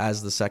back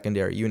as the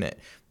secondary unit.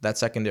 That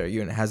secondary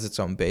unit has its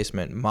own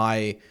basement.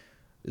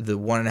 The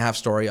 1.5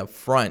 story up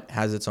front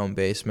has its own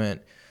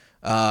basement.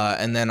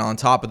 And then on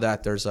top of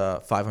that, there's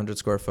a 500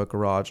 square foot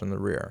garage in the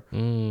rear.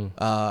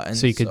 And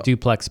so you could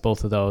duplex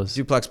both of those.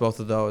 Duplex both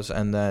of those,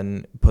 and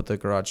then put the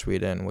garage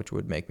suite in, which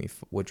would make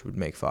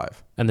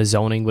 5. And the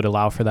zoning would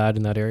allow for that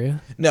in that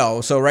area?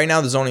 No, so right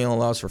now the zoning only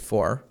allows for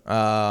 4.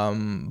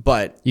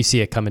 But you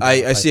see it coming.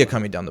 I see it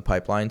coming down the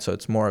pipeline. So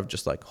it's more of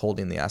just like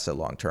holding the asset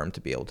long term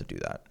to be able to do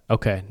that.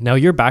 Okay. Now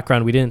your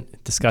background, we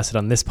didn't discuss it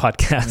on this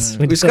podcast.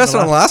 We discussed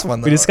it on the last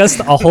one, though. We discussed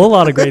a whole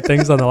lot of great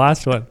things on the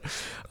last one.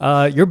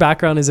 Your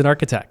background is an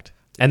architect,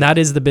 and that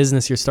is the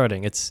business you're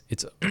starting. It's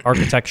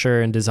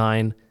architecture and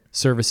design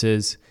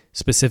services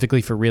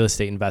specifically for real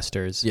estate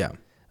investors. Yeah.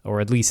 Or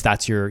at least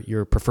that's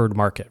your preferred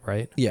market,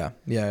 right? Yeah.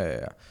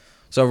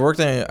 So I worked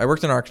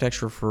in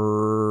architecture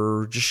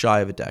for just shy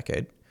of a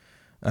decade.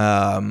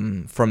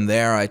 From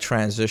there, I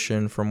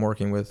transitioned from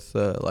working with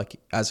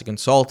as a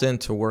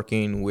consultant to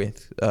working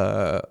with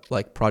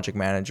like project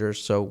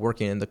managers. So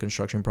working in the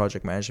construction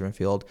project management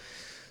field,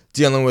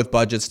 dealing with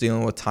budgets,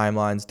 dealing with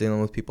timelines, dealing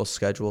with people's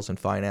schedules and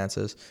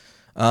finances,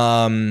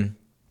 on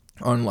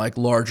like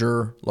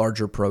larger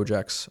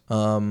projects.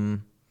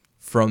 From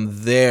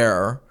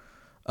there,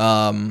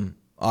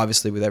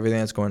 obviously with everything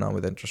that's going on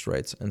with interest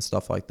rates and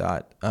stuff like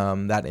that,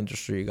 that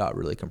industry got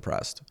really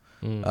compressed.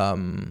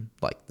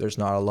 Like there's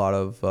not a lot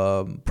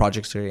of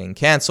projects getting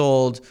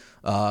canceled.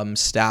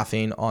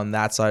 Staffing on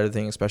that side of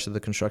things, especially the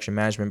construction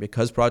management,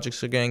 because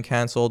projects are getting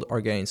canceled,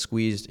 are getting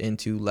squeezed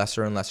into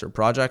lesser and lesser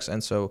projects,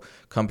 and so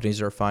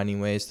companies are finding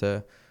ways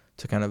to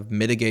kind of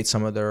mitigate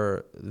some of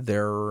their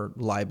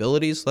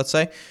liabilities, let's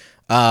say.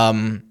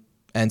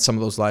 And some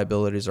of those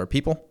liabilities are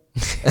people.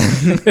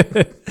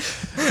 People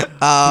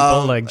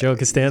like Joe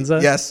Costanza.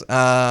 Yes.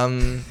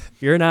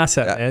 You're an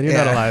asset, man. You're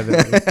not a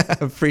liability.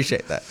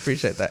 Appreciate that.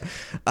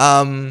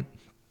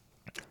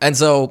 And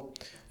so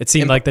it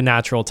seemed like the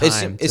natural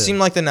time. It seemed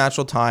like the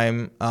natural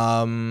time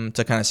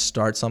to kind of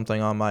start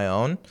something on my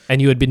own.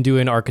 And you had been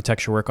doing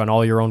architecture work on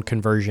all your own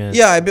conversions.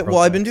 Yeah, I've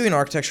been doing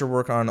architecture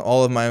work on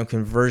all of my own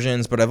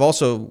conversions, but I've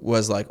also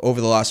was like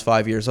over the last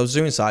 5 years, I was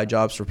doing side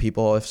jobs for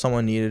people. If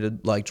someone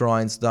needed like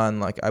drawings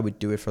done, like I would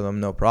do it for them,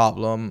 no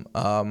problem.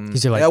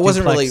 These are like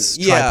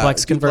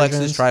triplex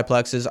conversions?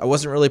 Triplexes. I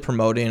wasn't really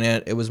promoting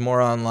it. It was more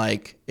on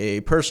like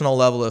a personal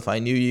level. If I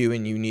knew you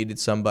and you needed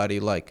somebody,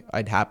 like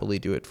I'd happily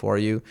do it for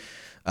you.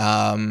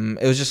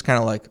 It was just kind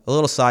of like a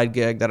little side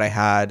gig that I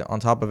had on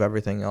top of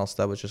everything else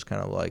that was just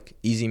kind of like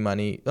easy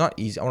money. Not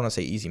easy, I want to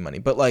say easy money,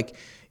 but like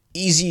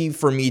easy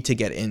for me to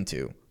get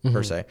into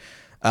per se.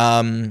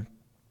 And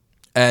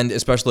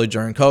especially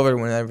during COVID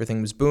when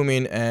everything was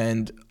booming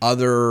and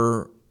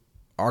other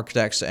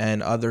architects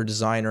and other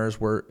designers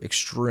were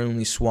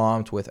extremely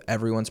swamped with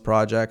everyone's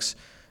projects.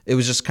 It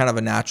was just kind of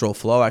a natural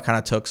flow. I kind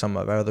of took some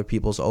of other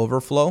people's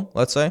overflow,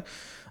 let's say,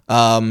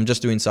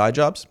 just doing side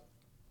jobs.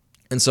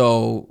 And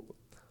so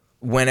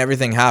when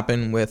everything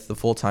happened with the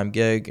full-time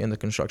gig in the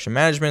construction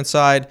management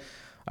side,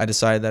 I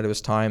decided that it was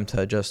time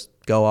to just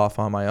go off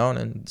on my own.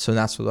 And so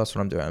that's what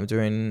I'm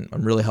doing.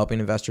 I'm really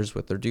helping investors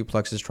with their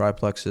duplexes,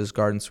 triplexes,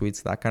 garden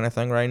suites, that kind of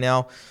thing right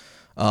now.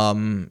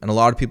 And a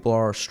lot of people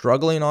are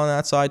struggling on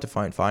that side to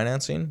find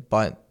financing,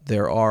 but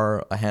there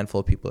are a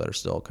handful of people that are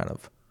still kind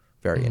of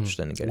very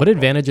interested in getting What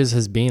involved. advantages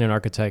has being an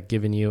architect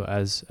given you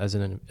as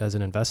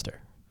an investor?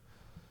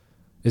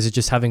 Is it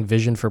just having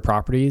vision for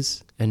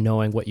properties and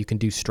knowing what you can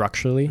do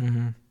structurally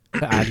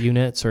to add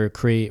units or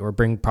create or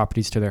bring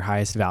properties to their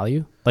highest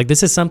value? Like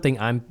this is something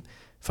I'm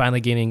finally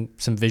gaining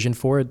some vision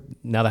for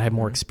now that I have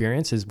more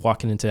experience, is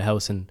walking into a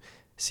house and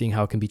seeing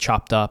how it can be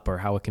chopped up or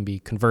how it can be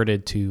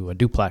converted to a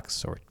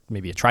duplex or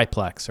maybe a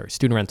triplex or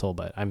student rental,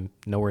 but I'm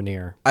nowhere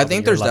near. I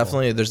think there's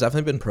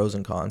definitely been pros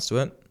and cons to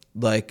it.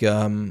 Like,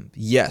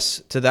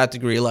 yes, to that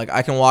degree, like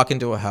I can walk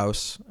into a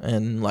house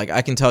and like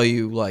I can tell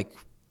you like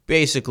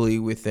basically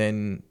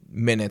within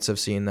minutes of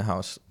seeing the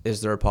house,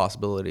 is there a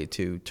possibility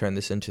to turn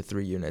this into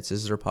 3 units?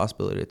 Is there a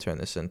possibility to turn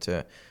this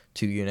into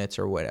 2 units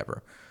or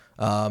whatever?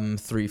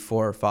 3,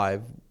 4,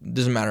 5,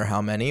 doesn't matter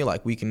how many.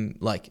 Like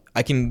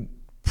I can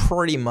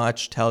pretty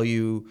much tell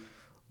you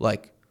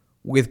like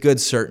with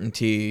good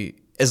certainty,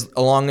 as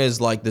long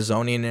as like the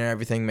zoning and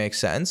everything makes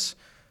sense,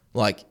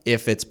 like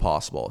if it's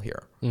possible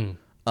here.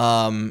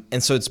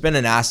 And so it's been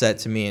an asset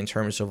to me in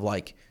terms of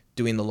like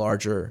doing the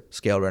larger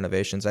scale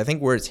renovations. I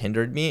think where it's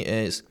hindered me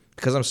is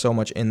because I'm so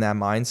much in that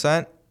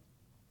mindset,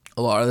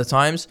 a lot of the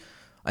times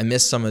I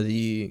miss some of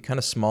the kind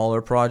of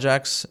smaller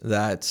projects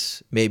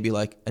that maybe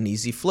like an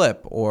easy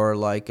flip or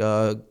like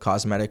a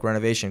cosmetic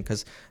renovation.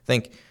 Because I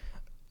think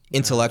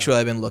intellectually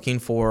I've been looking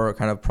for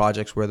kind of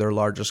projects where they're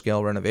larger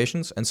scale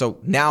renovations. And so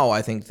now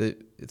I think the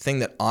thing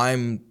that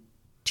I'm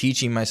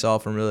teaching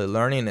myself and really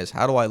learning is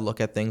how do I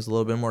look at things a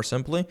little bit more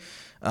simply?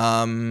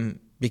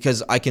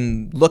 Because I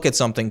can look at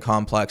something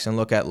complex and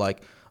look at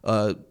like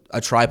a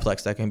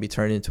triplex that can be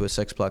turned into a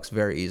sixplex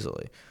very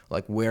easily.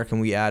 Like where can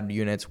we add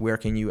units? Where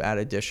can you add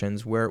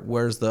additions? Where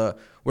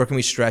can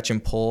we stretch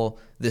and pull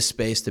this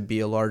space to be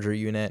a larger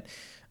unit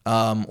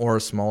or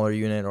a smaller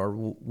unit or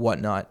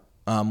whatnot?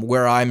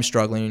 Where I'm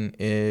struggling,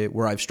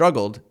 where I've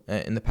struggled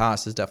in the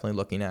past is definitely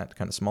looking at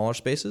kind of smaller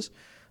spaces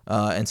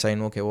and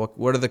saying, okay, well,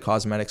 what are the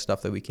cosmetic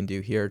stuff that we can do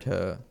here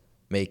to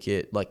make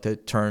it like to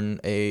turn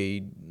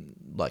a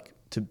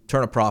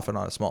profit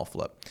on a small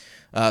flip.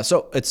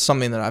 So it's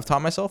something that I've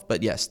taught myself,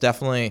 but yes,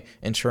 definitely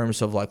in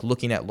terms of like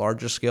looking at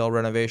larger scale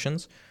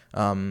renovations.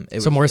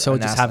 So more so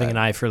just having an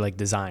eye for like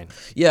design.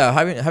 Yeah,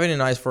 having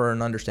an eye for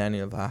an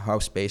understanding of how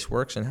space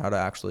works and how to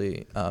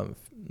actually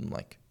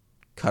like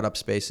cut up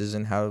spaces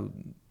and how,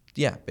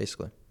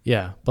 basically.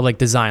 Yeah, but like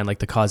design, like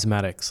the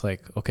cosmetics,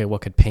 like, okay,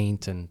 what could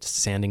paint and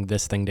sanding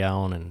this thing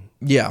down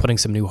and putting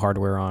some new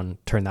hardware on,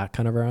 turn that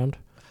kind of around?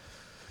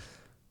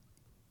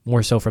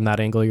 More so from that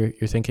angle you're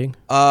thinking?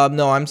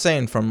 No, I'm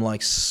saying from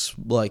like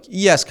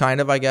yes,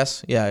 kind of, I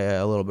guess.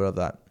 Yeah, a little bit of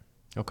that.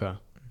 Okay.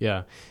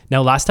 Yeah.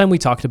 Now, last time we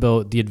talked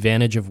about the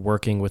advantage of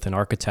working with an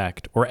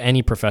architect or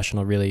any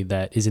professional really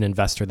that is an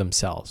investor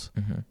themselves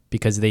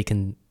because they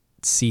can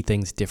see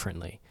things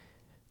differently.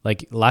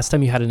 Like last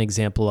time you had an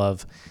example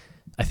of,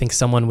 I think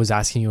someone was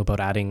asking you about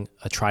adding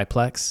a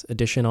triplex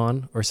addition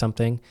on or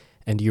something,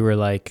 and you were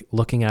like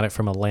looking at it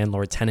from a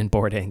landlord-tenant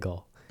board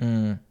angle.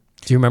 Do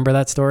you remember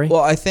that story?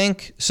 Well, I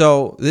think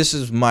so. This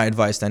is my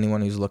advice to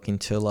anyone who's looking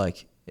to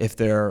like, if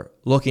they're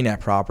looking at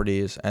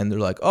properties and they're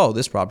like, oh,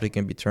 this property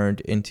can be turned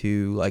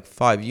into like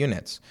 5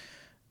 units.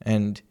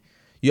 And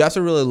you have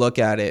to really look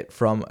at it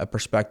from a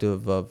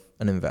perspective of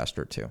an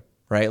investor too,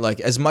 right? Like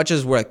as much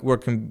as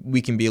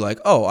we can be like,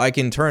 oh, I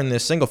can turn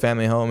this single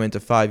family home into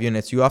 5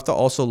 units. You have to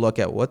also look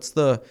at what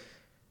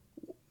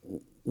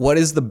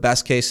is the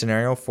best case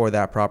scenario for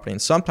that property.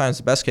 And sometimes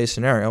the best case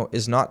scenario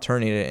is not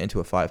turning it into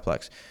a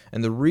 5-plex.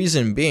 And the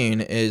reason being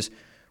is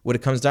what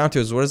it comes down to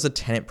is what is the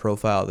tenant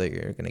profile that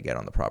you're going to get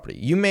on the property.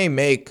 You may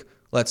make,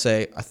 let's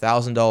say,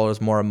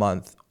 $1,000 more a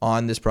month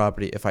on this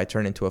property if I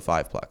turn into a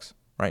 5-plex,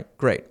 right?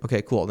 Great.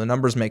 Okay, cool. The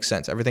numbers make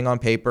sense. Everything on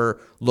paper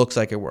looks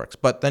like it works.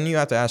 But then you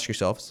have to ask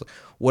yourself,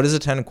 what is the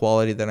tenant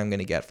quality that I'm going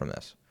to get from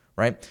this,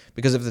 right?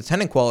 Because if the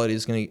tenant quality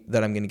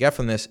that I'm going to get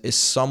from this is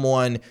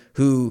someone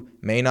who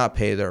may not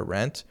pay their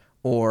rent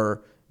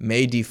or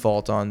may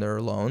default on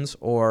their loans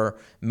or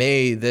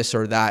may this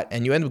or that,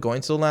 and you end up going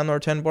to the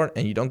landlord tenant board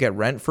and you don't get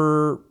rent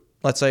for,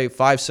 let's say,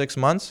 5-6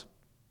 months,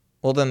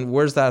 well, then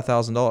where's that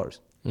 $1,000?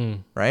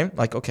 Right?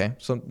 Like, okay,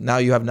 so now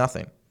you have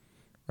nothing,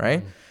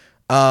 right?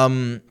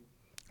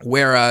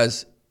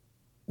 Whereas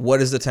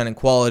what is the tenant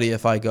quality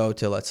if I go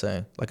to, let's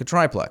say, like a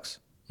triplex?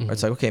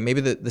 It's like, okay,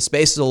 maybe the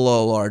space is a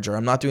little larger.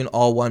 I'm not doing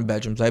all 1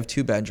 bedrooms. I have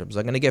 2 bedrooms.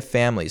 I'm going to get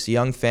families,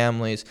 young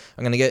families.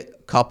 I'm going to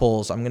get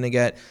couples. I'm going to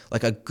get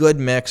like a good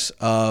mix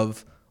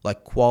of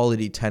like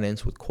quality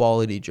tenants with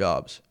quality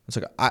jobs. It's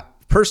like, I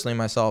personally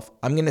myself,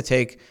 I'm going to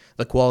take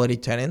the quality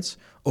tenants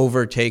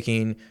over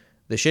taking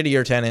the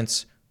shittier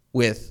tenants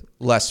with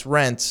less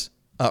rents,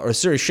 or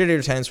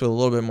shittier tenants with a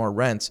little bit more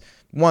rents.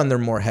 One, they're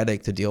more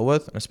headache to deal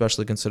with,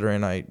 especially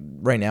considering I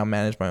right now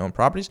manage my own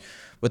properties.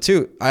 But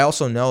 2, I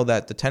also know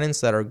that the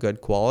tenants that are good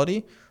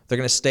quality, they're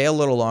going to stay a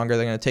little longer.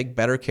 They're going to take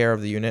better care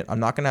of the unit. I'm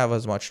not going to have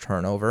as much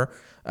turnover.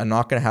 I'm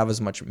not going to have as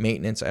much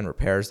maintenance and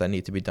repairs that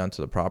need to be done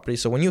to the property.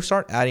 So when you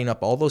start adding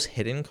up all those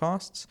hidden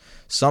costs,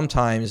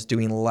 sometimes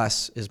doing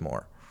less is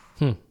more.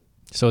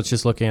 So it's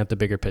just looking at the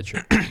bigger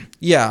picture.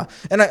 Yeah,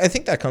 and I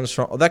think that comes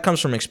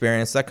from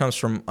experience. That comes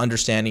from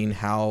understanding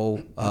how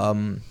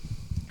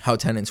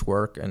tenants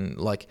work and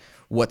like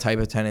what type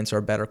of tenants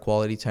are better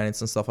quality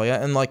tenants and stuff like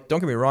that. And like, don't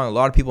get me wrong, a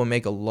lot of people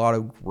make a lot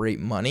of great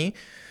money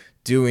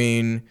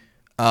doing,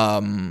 I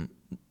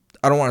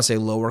don't want to say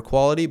lower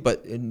quality,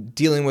 but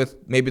dealing with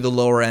maybe the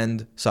lower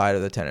end side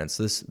of the tenants,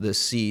 the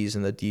C's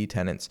and the D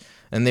tenants,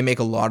 and they make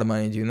a lot of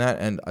money doing that.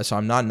 And so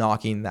I'm not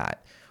knocking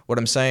that. What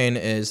I'm saying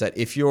is that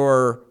if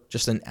you're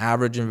just an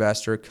average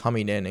investor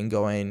coming in and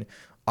going,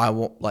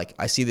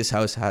 I see this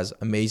house has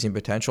amazing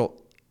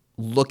potential,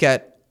 look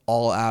at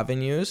all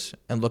avenues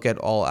and look at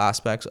all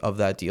aspects of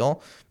that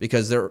deal,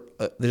 because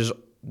there's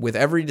with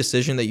every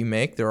decision that you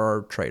make, there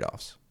are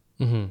trade-offs,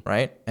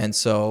 right? And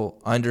so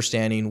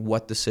understanding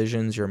what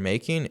decisions you're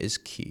making is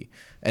key,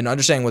 and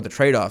understanding what the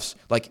trade-offs,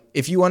 like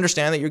if you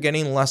understand that you're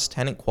getting less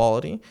tenant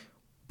quality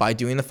by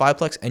doing the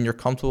 5-plex and you're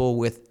comfortable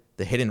with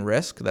the hidden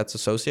risk that's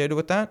associated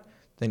with that,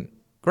 then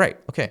great.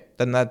 Okay.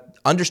 Then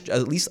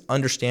at least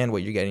understand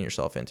what you're getting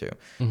yourself into.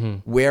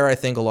 Where I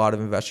think a lot of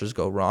investors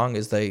go wrong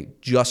is they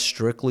just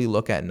strictly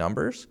look at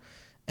numbers.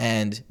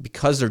 And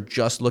because they're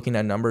just looking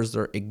at numbers,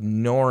 they're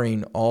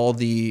ignoring all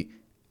the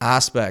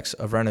aspects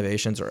of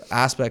renovations or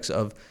aspects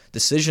of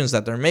decisions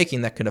that they're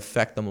making that could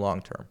affect them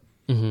long term.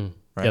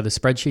 Right? Yeah, the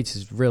spreadsheets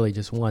is really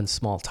just one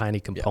small, tiny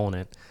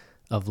component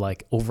of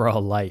like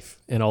overall life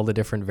and all the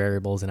different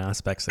variables and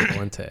aspects that go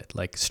into it,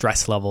 like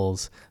stress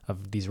levels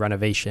of these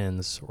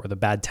renovations or the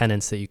bad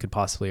tenants that you could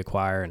possibly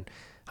acquire and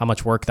how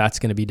much work that's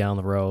going to be down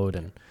the road.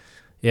 And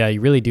yeah,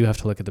 you really do have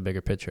to look at the bigger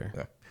picture.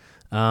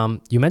 Yeah.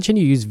 You mentioned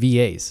you use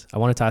VAs. I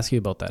wanted to ask you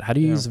about that. How do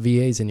you use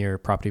VAs in your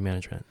property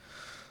management?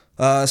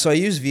 So I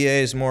use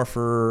VAs more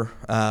for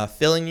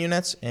filling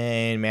units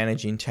and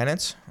managing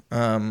tenants.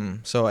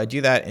 So I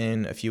do that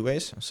in a few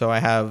ways. So I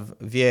have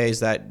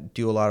VAs that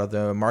do a lot of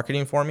the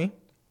marketing for me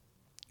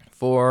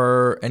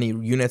for any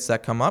units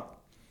that come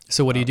up.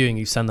 So what are you doing?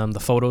 You send them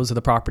the photos of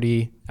the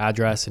property,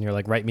 address, and you're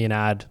like, write me an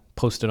ad,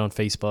 post it on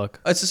Facebook.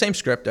 It's the same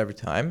script every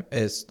time.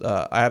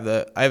 I have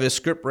a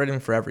script written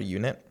for every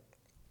unit,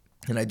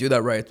 and I do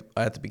that right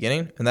at the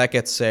beginning, and that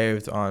gets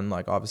saved on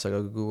like obviously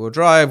a Google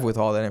Drive with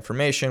all that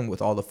information,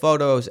 with all the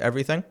photos,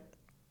 everything.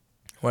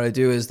 What I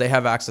do is they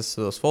have access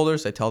to those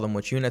folders. I tell them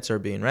which units are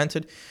being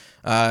rented.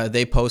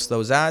 They post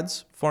those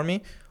ads for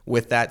me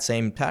with that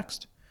same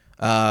text.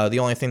 The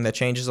only thing that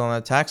changes on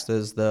that text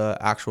is the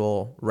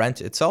actual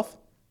rent itself.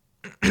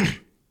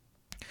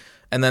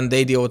 And then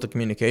they deal with the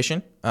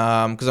communication.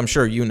 Because I'm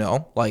sure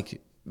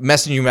like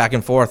messaging back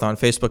and forth on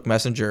Facebook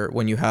Messenger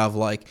when you have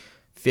like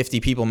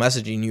 50 people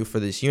messaging you for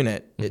this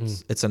unit,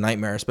 it's a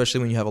nightmare, especially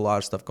when you have a lot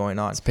of stuff going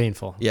on. It's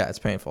painful. Yeah, it's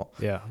painful.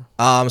 Yeah.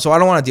 So I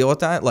don't want to deal with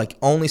that. Like,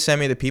 only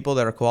send me the people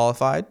that are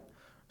qualified.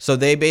 So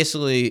they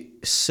basically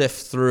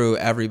sift through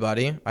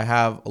everybody. I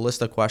have a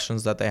list of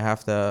questions that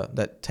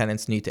that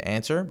tenants need to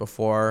answer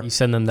before. You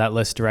send them that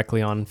list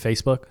directly on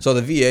Facebook? So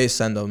the VAs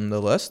send them the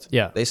list.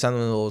 Yeah. They send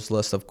them those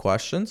list of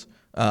questions.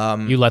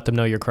 You let them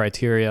know your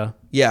criteria.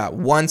 Yeah.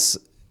 Once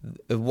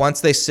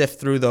they sift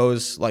through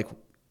those, like,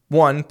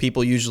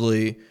 people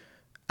usually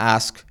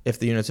ask if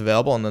the unit's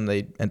available, and then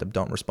they end up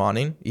don't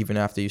responding even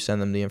after you send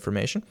them the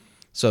information.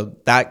 So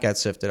that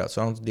gets sifted out.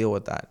 So I don't deal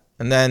with that.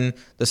 And then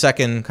the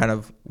second kind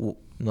of,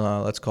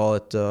 let's call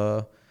it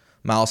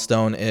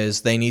milestone,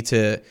 is they need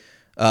to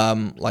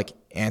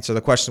answer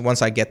the question.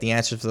 Once I get the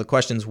answers for the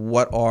questions,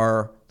 what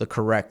are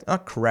the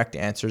not correct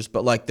answers,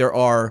 but like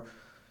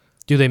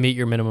do Do they meet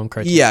your minimum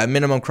criteria? Yeah,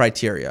 minimum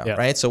criteria, Yeah.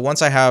 right? So once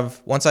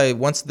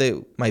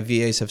my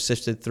VAs have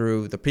sifted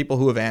through the people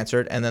who have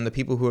answered, and then the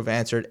people who have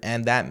answered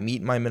and that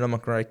meet my minimum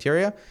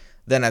criteria,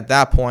 then at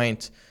that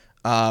point,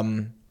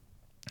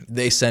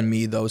 they send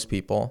me those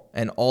people,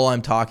 and all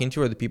I'm talking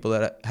to are the people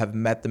that have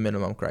met the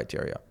minimum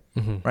criteria,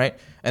 right?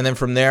 And then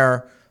from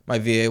there, my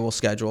VA will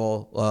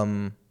schedule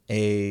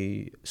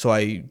so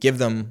I give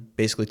them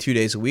basically 2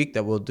 days a week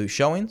that we'll do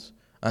showings.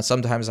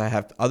 Sometimes I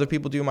have other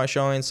people do my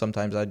showings.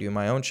 Sometimes I do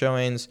my own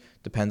showings.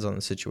 Depends on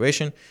the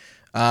situation.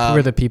 Who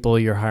are the people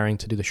you're hiring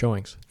to do the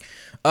showings?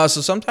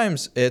 So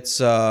sometimes it's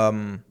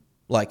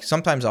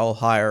sometimes I'll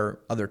hire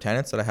other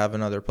tenants that I have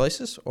in other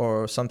places,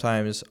 or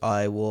sometimes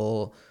I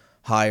will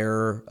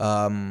hire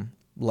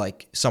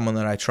like someone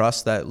that I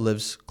trust that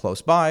lives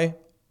close by.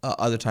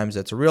 Other times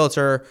it's a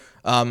realtor.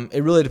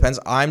 It really depends.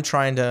 I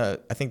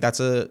think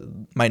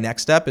my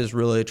next step is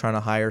really trying to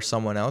hire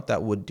someone out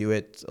that would do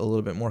it a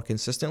little bit more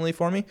consistently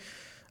for me.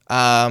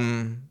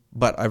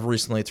 But I've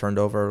recently turned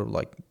over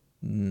like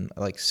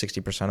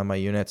 60% of my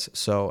units.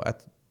 So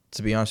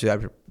to be honest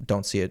with you, I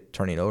don't see it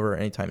turning over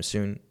anytime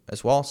soon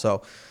as well.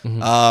 So,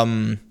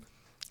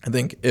 I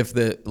think if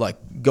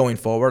going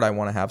forward, I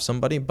want to have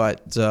somebody,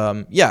 but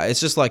it's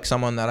just like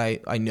someone that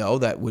I know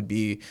that would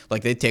be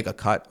like, they take a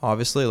cut,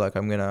 obviously, like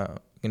I'm gonna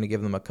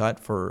give them a cut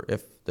for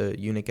if the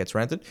unit gets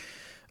rented.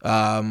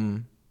 But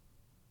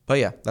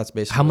yeah, that's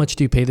basically. How much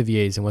do you pay the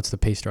VAs, and what's the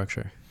pay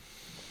structure?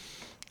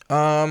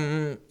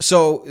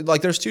 So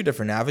like there's two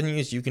different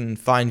avenues. You can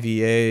find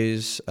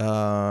VAs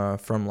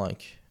from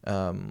like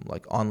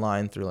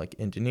online through like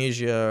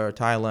Indonesia or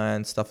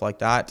Thailand, stuff like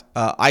that.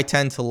 I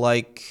tend to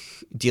like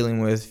dealing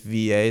with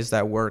VAs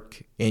that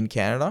work in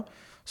Canada.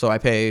 So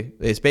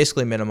it's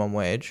basically minimum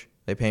wage.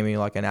 They pay me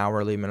like an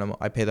hourly minimum.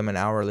 I pay them an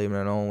hourly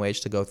minimum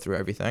wage to go through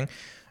everything.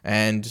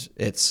 And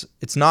it's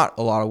not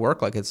a lot of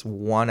work. Like it's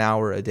 1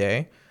 hour a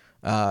day,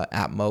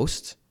 at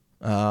most,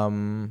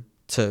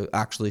 to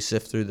actually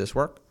sift through this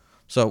work.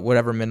 So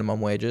whatever minimum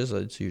wage is,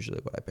 it's usually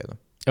what I pay them.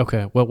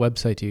 Okay. What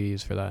website do you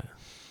use for that?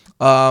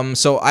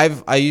 So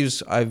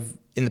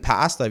in the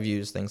past, I've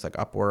used things like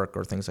Upwork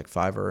or things like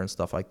Fiverr and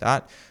stuff like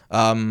that.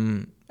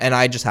 And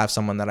I just have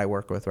someone that I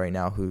work with right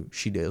now who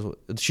she's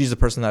the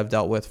person that I've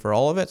dealt with for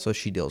all of it. So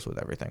she deals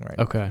with everything right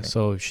now. Okay.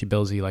 So she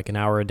bills you like an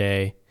hour a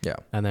day. Yeah.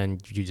 And then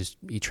you just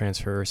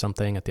e-transfer or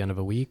something at the end of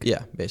a week.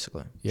 Yeah,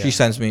 basically. Yeah. She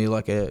sends me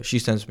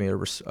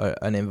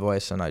an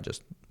invoice and I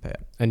just pay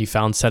it. And you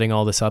found setting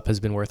all this up has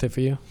been worth it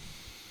for you?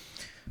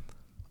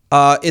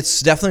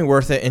 It's definitely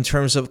worth it in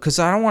terms of, because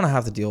I don't want to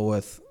have to deal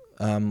with,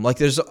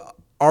 there's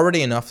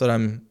already enough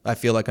that I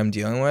feel like I'm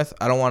dealing with.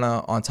 I don't want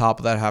to, on top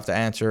of that, have to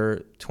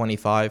answer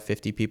 25,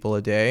 50 people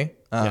a day,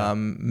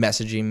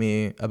 messaging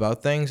me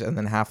about things, and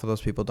then half of those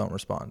people don't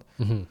respond.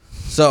 Mm-hmm.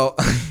 So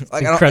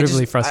like,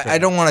 incredibly frustrating. I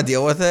don't want to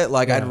deal with it.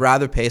 Like I'd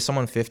rather pay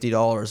someone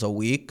 $50 a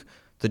week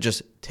to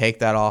just take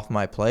that off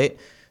my plate.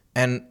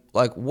 And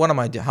like,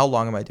 how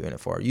long am I doing it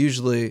for?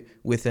 Usually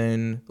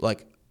within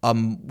a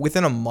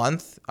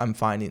month, I'm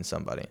finding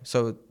somebody.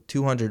 So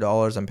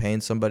 $200, I'm paying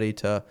somebody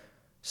to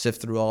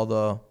sift through all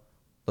the,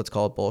 let's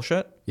call it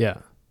bullshit. Yeah.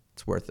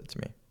 It's worth it to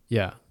me.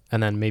 Yeah.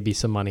 And then maybe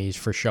some money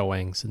for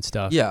showings and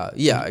stuff. Yeah,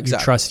 exactly. You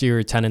trust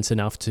your tenants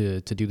enough to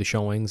do the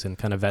showings and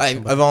kind of vet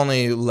I've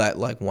only let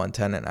like one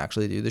tenant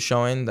actually do the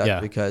showing. That's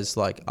because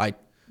like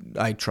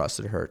I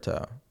trusted her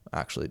to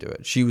actually do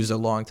it. She was a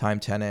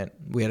long-time tenant.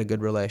 We had a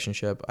good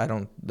relationship. I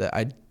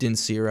didn't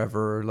see her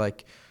ever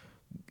like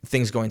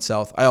things going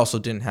south. I also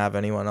didn't have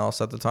anyone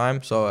else at the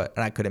time, and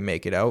I couldn't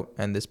make it out.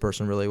 And these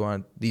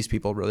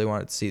people really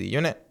wanted to see the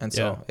unit, and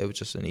so it was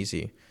just an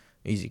easy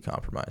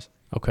compromise.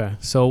 Okay.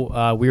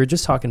 So we were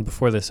just talking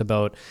before this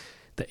about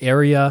the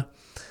area,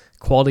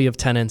 quality of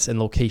tenants, and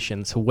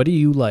location. So what do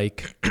you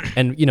like?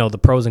 And the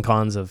pros and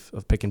cons of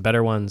picking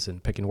better ones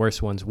and picking worse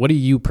ones. What do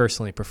you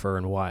personally prefer,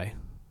 and why?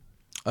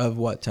 Of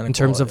what tenant?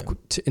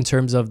 In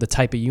terms of the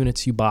type of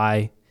units you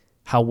buy,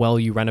 how well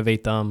you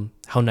renovate them,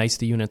 how nice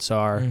the units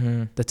are,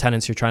 the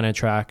tenants you're trying to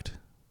attract.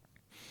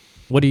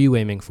 What are you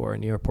aiming for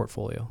in your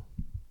portfolio?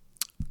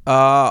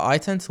 I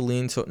tend to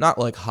lean to not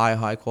like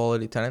high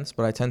quality tenants,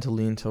 but I tend to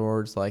lean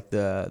towards like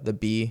the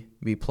B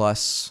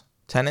plus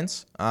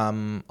tenants.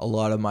 A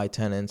lot of my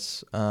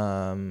tenants,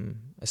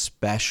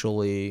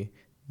 especially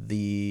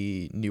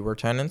the newer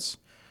tenants,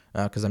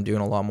 because I'm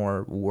doing a lot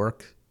more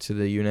work to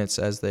the units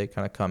as they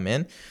kind of come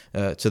in,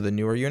 to the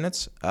newer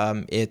units.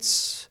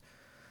 It's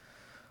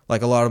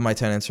like a lot of my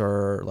tenants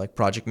are like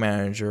project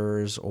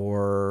managers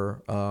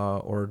or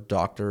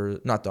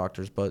not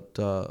doctors, but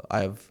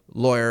I have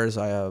lawyers,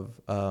 I have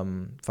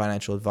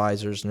financial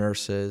advisors,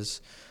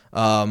 nurses.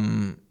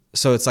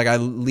 So it's like I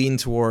lean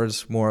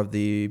towards more of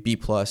the B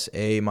plus,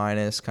 A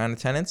minus kind of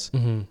tenants.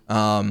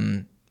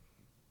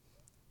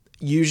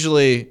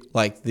 Usually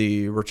like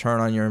the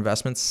return on your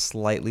investment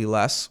slightly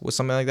less with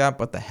something like that,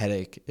 but the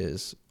headache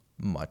is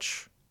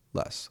much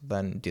less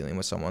than dealing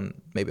with someone,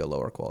 maybe a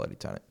lower quality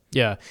tenant.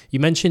 Yeah. You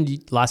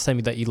mentioned last time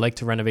that you'd like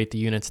to renovate the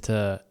units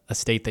to a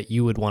state that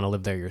you would want to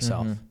live there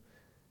yourself.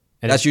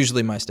 And that's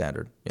usually my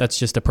standard. Yeah. That's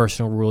just a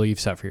personal rule you've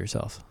set for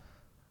yourself.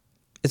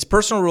 it's a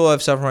personal rule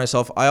I've set for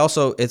myself. I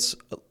also, it's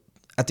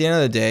at the end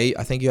of the day,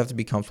 I think you have to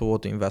be comfortable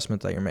with the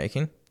investment that you're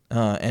making.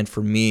 And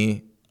for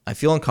me, I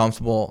feel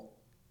uncomfortable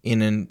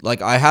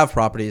like I have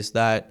properties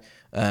that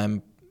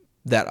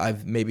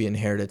I've maybe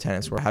inherited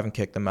tenants where I haven't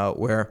kicked them out,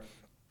 where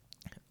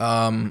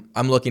I'm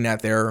looking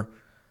at their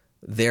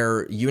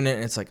unit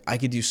and it's like, I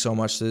could do so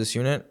much to this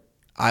unit.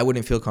 I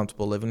wouldn't feel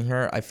comfortable living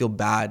here. I feel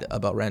bad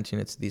about renting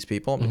it to these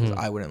people because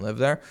I wouldn't live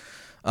there.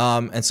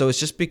 And so it's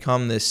just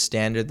become this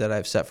standard that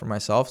I've set for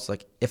myself. It's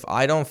like, if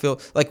I don't feel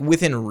like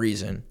within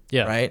reason,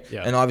 right?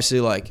 Yeah. And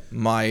obviously like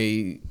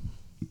my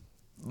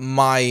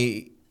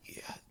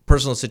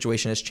personal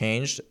situation has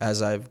changed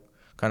as I've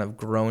kind of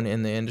grown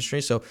in the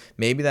industry. So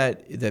maybe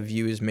that the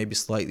view is maybe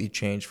slightly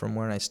changed from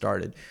when I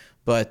started.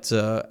 But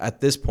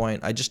at this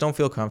point, I just don't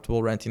feel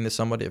comfortable renting to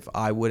somebody if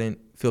I wouldn't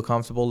feel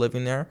comfortable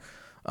living there.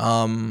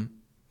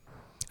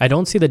 I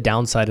don't see the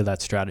downside of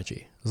that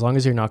strategy. As long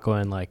as you're not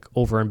going like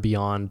over and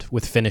beyond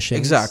with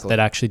finishings that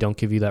actually don't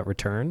give you that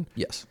return.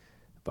 Yes.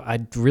 But I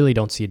really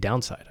don't see a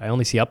downside. I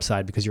only see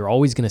upside because you're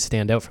always going to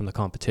stand out from the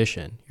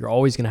competition. You're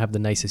always going to have the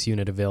nicest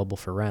unit available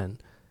for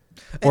rent.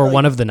 Or like,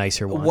 one of the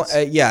nicer ones.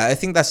 Yeah, I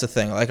think that's the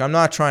thing. Like, we're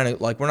not trying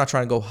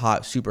to go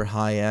super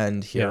high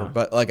end here,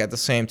 but like at the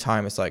same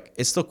time, it's like,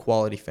 it's still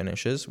quality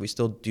finishes. We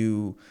still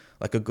do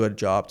like a good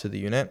job to the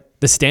unit.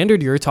 The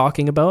standard you're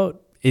talking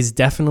about is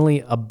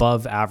definitely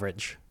above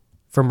average.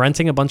 From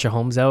renting a bunch of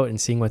homes out and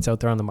seeing what's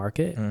out there on the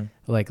market,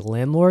 like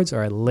landlords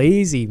are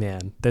lazy,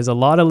 man. There's a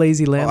lot of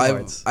lazy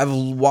landlords. I've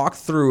walked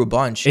through a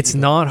bunch. It's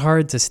not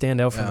hard to stand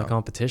out from the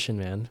competition,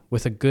 man,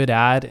 with a good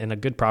ad and a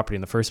good property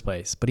in the first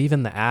place. But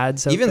even the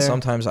ads out there,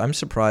 sometimes I'm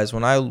surprised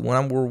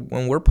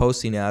when we're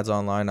posting ads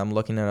online, I'm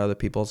looking at other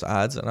people's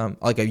ads and I'm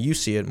like, you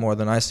see it more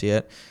than I see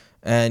it.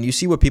 And you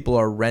see what people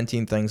are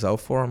renting things out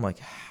for. I'm like,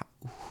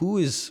 who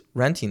is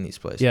renting these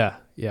places? Yeah,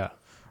 yeah.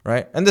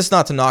 Right. And this is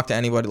not to knock to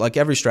anybody. Like,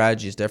 every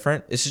strategy is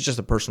different. This is just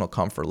a personal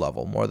comfort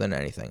level more than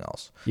anything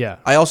else. Yeah.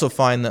 I also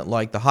find that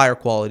like the higher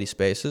quality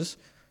spaces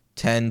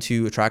tend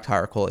to attract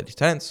higher quality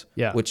tenants,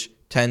 which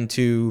tend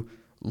to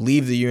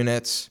leave the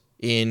units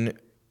in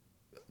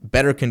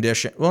better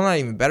condition. Well, not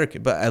even better,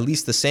 but at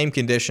least the same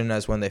condition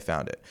as when they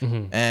found it.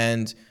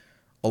 And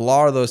a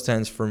lot of those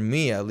tenants, for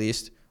me at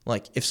least,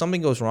 like if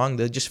something goes wrong,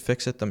 they just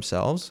fix it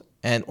themselves,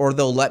 or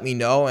they'll let me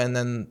know and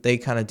then they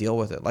kind of deal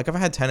with it. Like, I've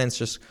had tenants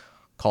just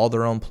call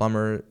their own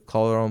plumber,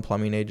 call their own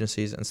plumbing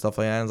agencies and stuff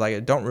like that. And it's like, I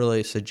don't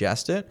really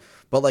suggest it,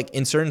 but like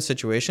in certain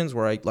situations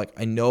where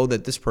I know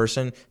that this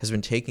person has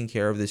been taking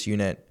care of this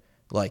unit,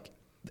 like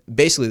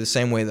basically the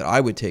same way that I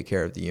would take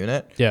care of the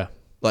unit. Yeah.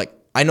 Like,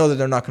 I know that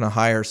they're not going to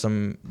hire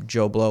some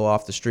Joe Blow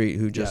off the street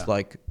who just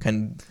like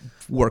can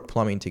work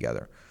plumbing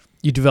together.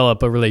 You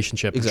develop a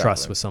relationship and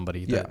trust with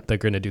somebody that they're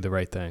going to do the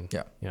right thing.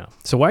 Yeah. Yeah.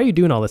 So why are you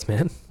doing all this,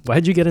 man? Why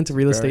did you get into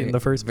real estate in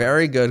the first place?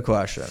 Very good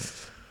question.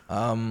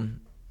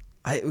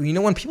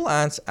 When people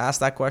ask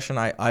that question,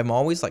 I'm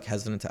always like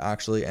hesitant to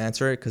actually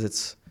answer it because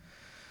it's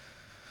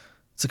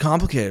a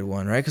complicated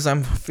one, right? Because I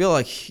feel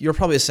like you're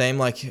probably the same.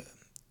 Like,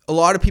 a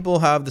lot of people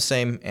have the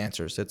same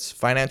answers. It's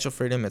financial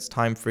freedom, it's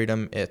time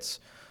freedom, it's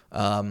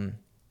all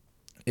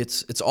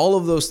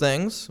of those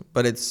things,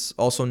 but it's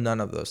also none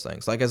of those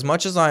things. Like, as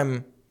much as I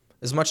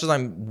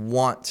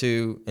want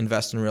to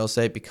invest in real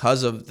estate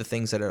because of the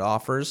things that it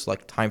offers,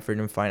 like time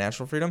freedom,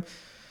 financial freedom,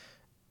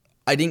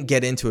 I didn't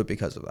get into it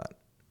because of that.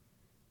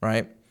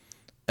 Right.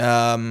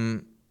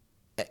 And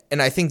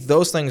I think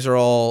those things are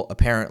all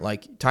apparent,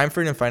 like time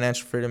freedom,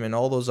 financial freedom, and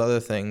all those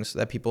other things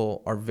that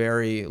people are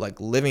very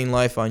like living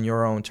life on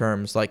your own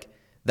terms. Like,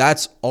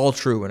 that's all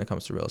true when it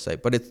comes to real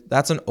estate, but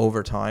that's an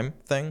overtime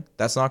thing.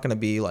 That's not going to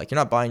be like, you're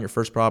not buying your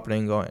first property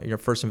and going, your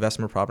first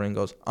investment property and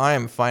goes, I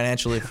am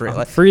financially free.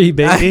 Like, free,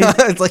 baby.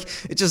 It's like,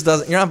 it just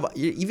doesn't,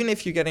 even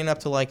if you're getting up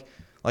to like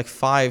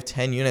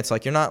 5-10 units,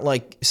 like, you're not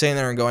like sitting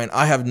there and going,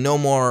 I have no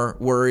more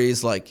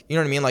worries. Like, you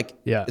know what I mean? Like,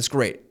 it's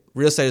great.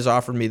 Real estate has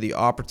offered me the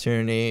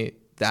opportunity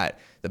that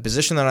the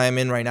position that I'm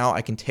in right now,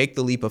 I can take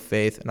the leap of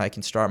faith and I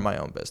can start my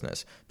own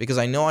business because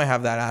I know I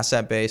have that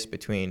asset base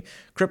between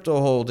crypto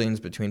holdings,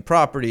 between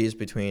properties,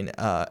 between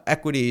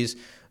equities,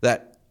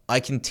 that I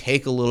can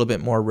take a little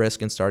bit more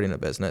risk in starting a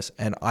business.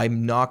 And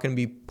I'm not going to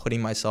be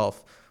putting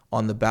myself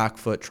on the back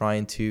foot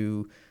trying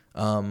to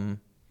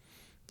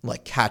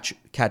like catch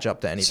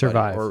up to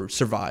anybody or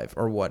survive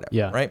or whatever.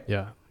 Yeah. Right.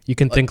 Yeah. You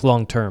can think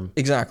long term.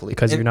 Exactly.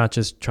 Because you're not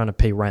just trying to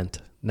pay rent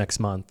next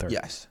month or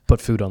put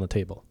food on the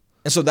table.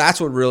 And so that's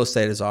what real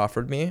estate has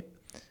offered me.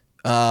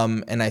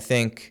 And I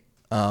think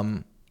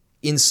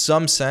in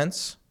some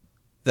sense,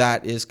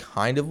 that is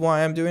kind of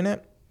why I'm doing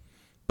it.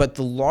 But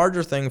the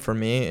larger thing for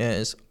me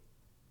is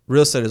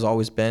real estate has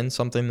always been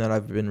something that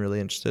I've been really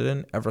interested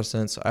in ever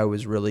since I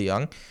was really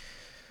young.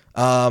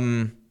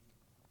 And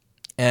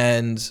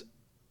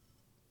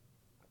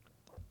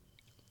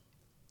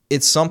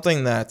it's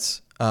something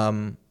that's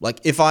like,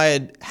 if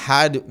I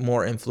had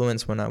more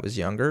influence when I was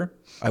younger,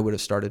 I would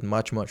have started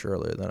much, much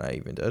earlier than I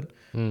even did.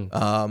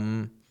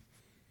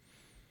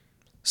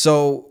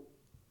 So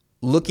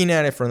looking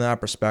at it from that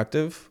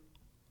perspective,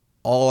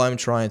 all I'm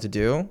trying to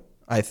do,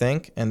 I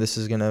think, and this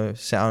is going to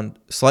sound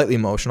slightly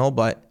emotional,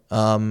 but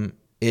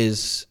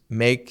is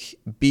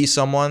be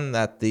someone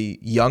that the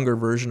younger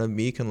version of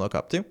me can look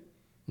up to.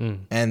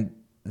 And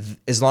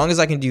as long as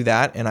I can do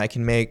that, and I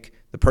can make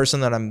the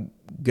person that I'm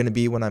going to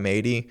be when I'm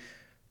 80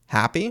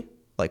 happy,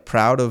 like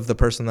proud of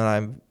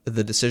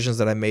the decisions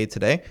that I made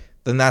today,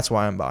 then that's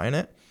why I'm buying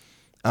it.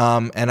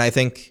 And I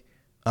think,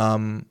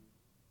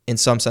 in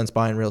some sense,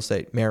 buying real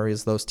estate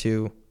marries those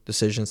two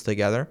decisions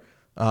together.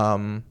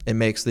 It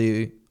makes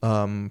the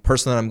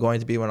person that I'm going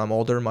to be when I'm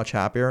older much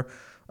happier,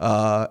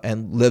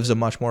 and lives a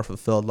much more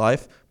fulfilled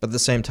life. But at the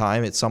same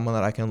time, it's someone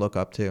that I can look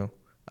up to,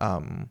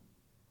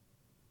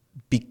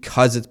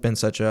 because it's been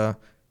such a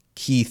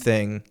key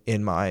thing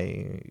in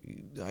my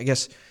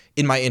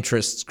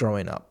interests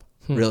growing up.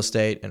 Real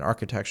estate and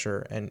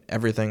architecture and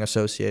everything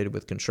associated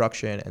with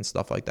construction and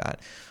stuff like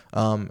that.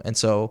 And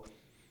so,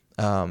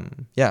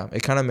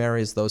 it kind of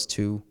marries those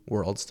two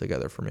worlds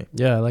together for me.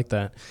 Yeah, I like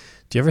that.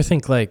 Do you ever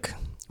think, like,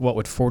 what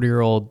would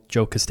 40-year-old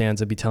Joe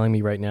Costanza be telling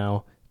me right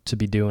now to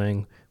be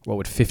doing? What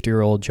would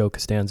 50-year-old Joe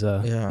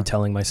Costanza be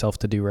telling myself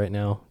to do right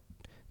now?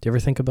 Do you ever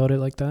think about it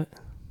like that?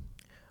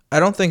 I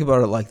don't think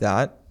about it like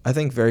that. I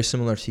think very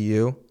similar to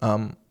you.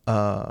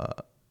 I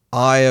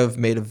have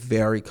made a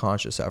very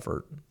conscious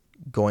effort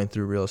going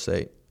through real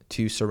estate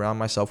to surround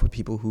myself with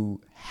people who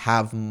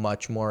have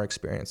much more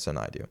experience than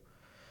I do.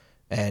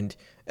 And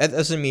that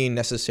doesn't mean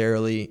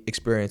necessarily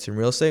experience in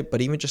real estate,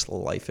 but even just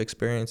life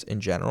experience in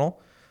general.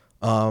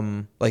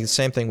 Like the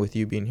same thing with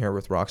you being here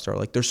with Rockstar.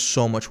 Like, there's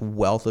so much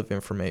wealth of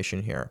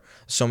information here.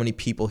 So many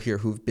people here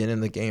who've been in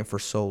the game for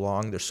so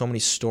long. There's so many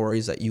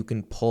stories that you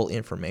can pull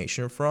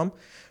information from,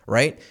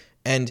 right?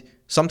 And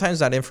sometimes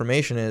that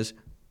information is,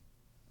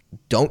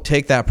 don't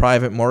take that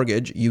private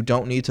mortgage. You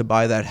don't need to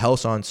buy that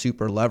house on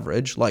super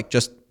leverage. Like,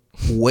 just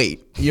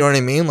wait. You know what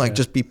I mean? Like,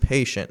 just be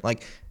patient.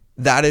 Like,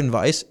 that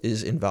advice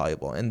is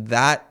invaluable. And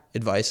that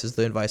advice is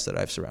the advice that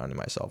I've surrounded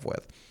myself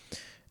with.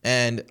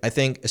 And I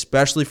think,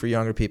 especially for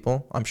younger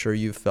people, I'm sure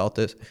you've felt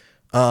it,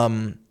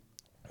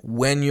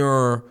 when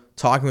you're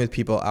talking with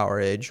people our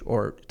age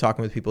or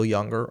talking with people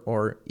younger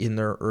or in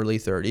their early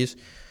 30s,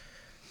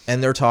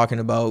 and they're talking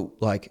about,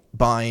 like,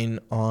 buying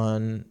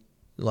on,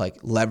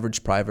 like,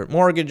 leveraged private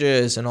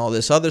mortgages and all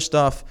this other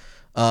stuff,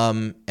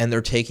 and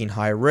they're taking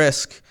high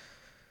risk,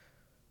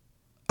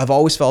 I've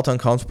always felt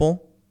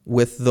uncomfortable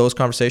with those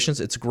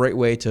conversations. It's a great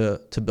way to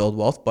build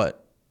wealth,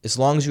 but as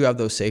long as you have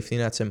those safety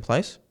nets in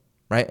place,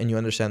 right, and you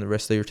understand the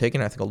risks that you're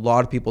taking, I think a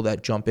lot of people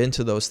that jump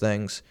into those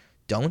things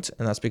don't,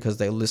 and that's because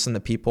they listen to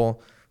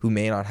people who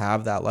may not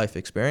have that life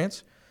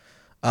experience.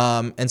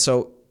 And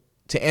so,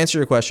 to answer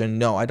your question,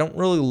 no, I don't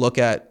really look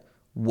at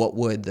what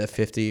would the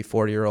 50,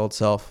 40-year-old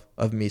self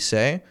of me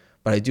say,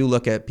 but I do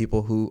look at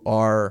people who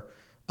are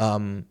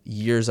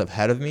years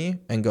ahead of me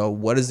and go,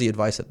 what is the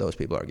advice that those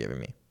people are giving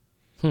me?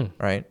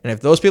 Right? And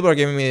if those people are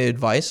giving me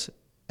advice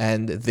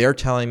and they're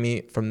telling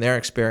me from their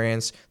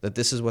experience that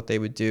this is what they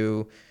would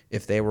do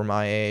if they were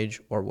my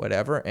age or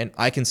whatever, and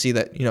I can see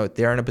that,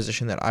 they're in a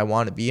position that I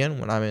want to be in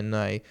when I'm in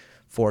my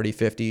 40,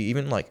 50,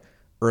 even like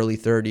early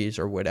 30s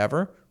or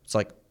whatever, it's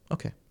like,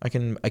 okay, I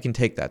can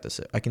take that.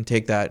 I can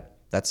take that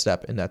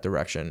step in that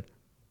direction,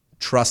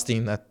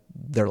 trusting that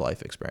their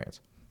life experience.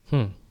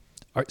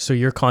 So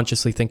you're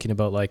consciously thinking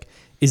about, like,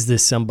 is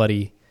this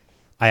somebody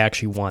I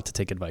actually want to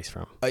take advice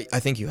from? I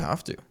think you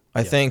have to.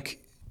 I think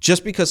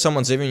just because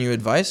someone's giving you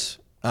advice,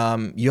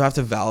 you have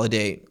to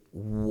validate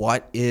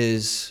what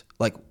is,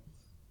 like,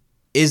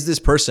 is this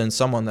person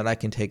someone that I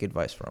can take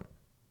advice from?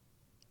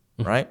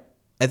 Right?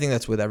 I think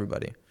that's with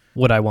everybody.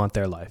 Would I want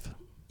their life?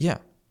 Yeah.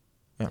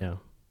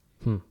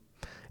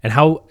 And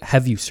how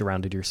have you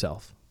surrounded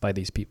yourself by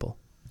these people?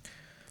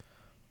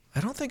 I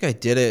don't think I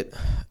did it.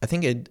 I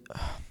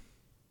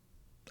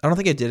don't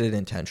think I did it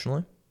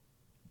intentionally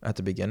at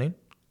the beginning.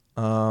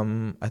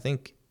 I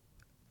think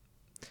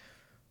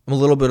I'm a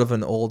little bit of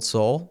an old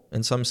soul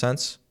in some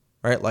sense,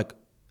 right? Like,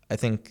 I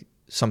think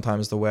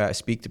sometimes the way I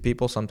speak to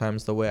people,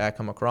 sometimes the way I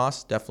come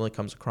across definitely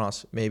comes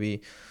across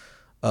maybe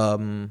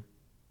more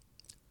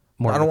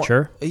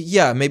mature?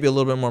 Maybe a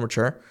little bit more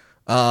mature.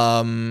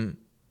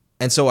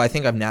 And so I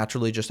think I've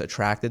naturally just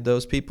attracted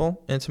those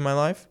people into my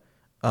life.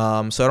 So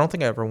I don't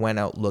think I ever went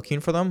out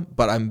looking for them,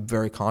 but I'm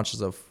very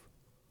conscious of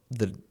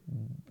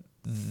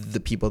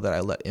the people that I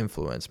let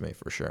influence me,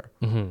 for sure.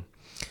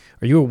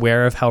 Are you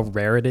aware of how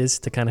rare it is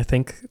to kind of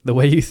think the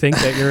way you think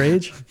at your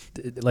age?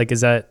 Like,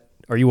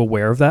 are you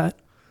aware of that?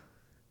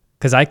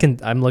 Because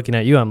I'm looking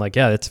at you, I'm like,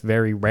 yeah, it's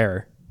very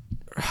rare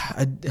to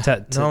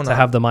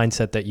have the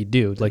mindset that you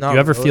do. Like, do you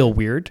ever feel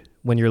weird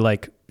when you're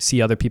like,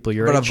 see other people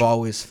your age? But I've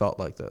always felt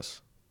like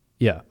this.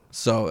 Yeah.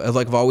 So,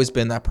 like, I've always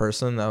been that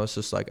person that was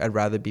just like, I'd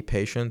rather be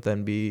patient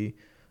than be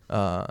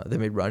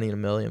running a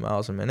million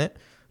miles a minute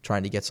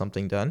trying to get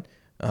something done.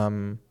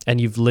 And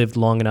you've lived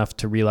long enough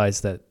to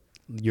realize that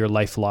your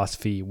life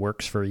philosophy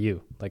works for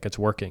you. Like, it's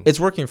working. It's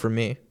working for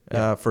me,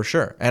 for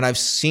sure. And I've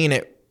seen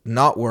it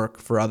not work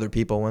for other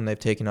people when they've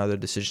taken other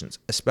decisions,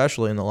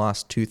 especially in the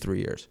last 2-3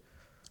 years.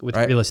 With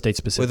right? real estate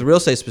specifically. With real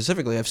estate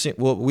specifically,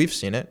 we've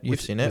seen it.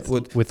 You've seen it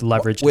with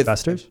leveraged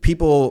investors.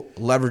 People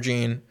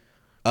leveraging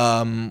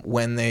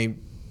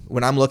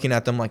when I'm looking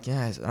at them like,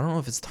 yeah, I don't know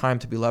if it's time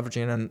to be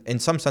leveraging. And in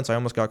some sense, I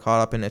almost got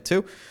caught up in it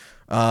too.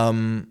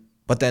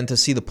 But then to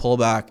see the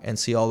pullback and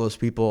see all those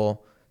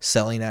people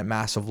selling at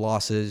massive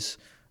losses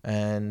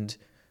and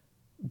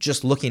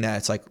just looking at it,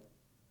 it's like,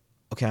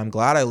 okay, I'm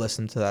glad I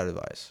listened to that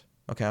advice.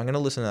 Okay, I'm going to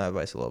listen to that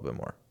advice a little bit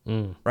more.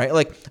 Right?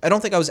 Like, I don't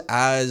think I was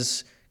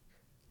as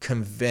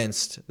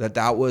convinced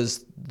that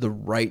was the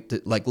right,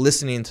 like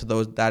listening to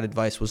that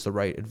advice was the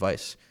right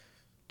advice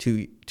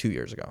 2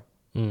 years ago.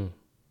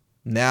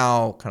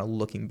 Now, kind of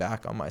looking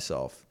back on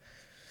myself,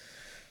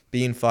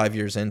 being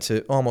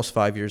almost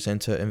 5 years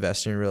into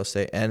investing in real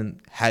estate,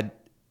 and had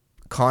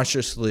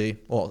consciously,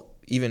 well,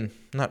 even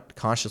not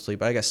consciously,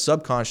 but I guess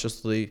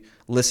subconsciously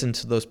listened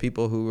to those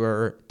people who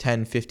were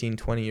 10, 15,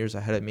 20 years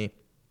ahead of me,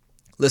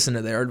 listen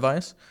to their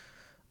advice.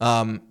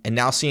 And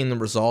now seeing the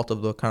result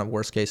of the kind of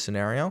worst case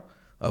scenario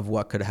of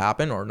what could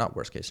happen, or not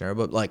worst case scenario,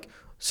 but like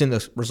seeing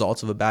the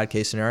results of a bad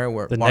case scenario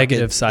where the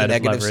negative side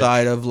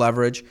of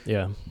leverage.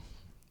 Yeah.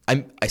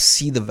 I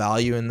see the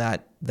value in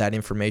that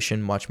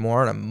information much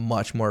more, and I'm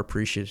much more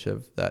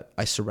appreciative that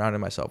I surrounded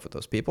myself with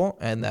those people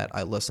and that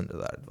I listened to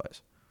that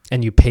advice.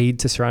 And you paid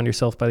to surround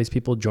yourself by these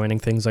people, joining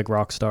things like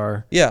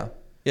Rockstar. Yeah.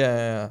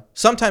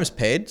 Sometimes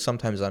paid,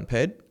 sometimes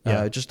unpaid.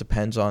 Yeah. It just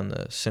depends on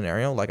the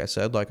scenario. Like I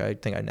said, like I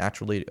think I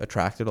naturally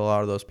attracted a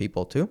lot of those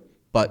people too.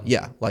 But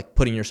yeah, like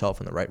putting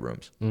yourself in the right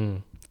rooms.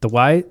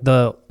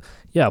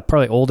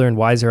 Probably older and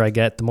wiser I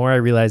get, the more I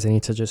realize I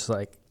need to just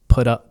like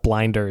put up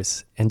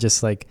blinders and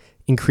just like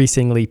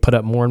increasingly put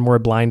up more and more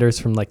blinders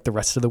from like the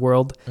rest of the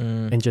world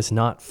and just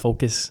not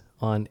focus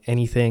on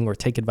anything or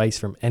take advice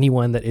from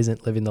anyone that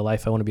isn't living the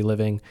life I want to be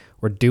living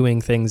or doing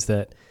things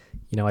that,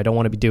 I don't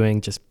want to be doing.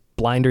 Just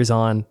blinders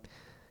on,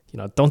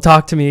 don't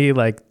talk to me.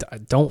 Like,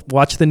 don't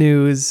watch the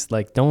news.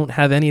 Like, don't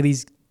have any of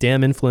these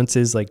damn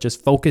influences. Like,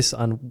 just focus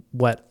on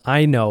what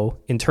I know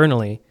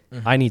internally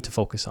I need to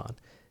focus on,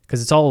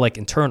 because it's all like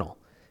internal.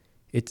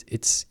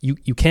 It's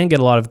you can get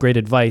a lot of great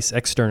advice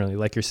externally,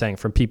 like you're saying,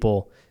 from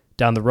people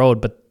down the road,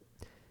 but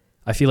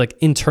I feel like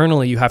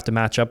internally you have to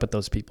match up with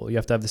those people. You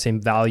have to have the same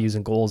values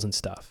and goals and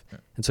stuff.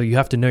 And so you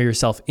have to know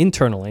yourself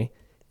internally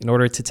in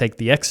order to take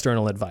the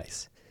external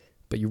advice.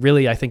 But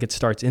I think it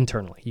starts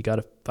internally. You got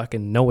to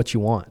fucking know what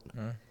you want.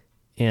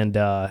 And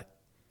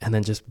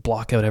then just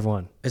block out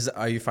everyone.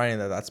 Are you finding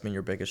that that's been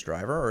your biggest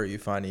driver, or are you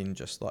finding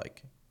just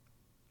like...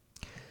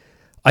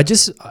 I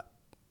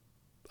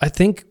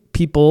think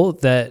people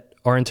that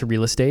are into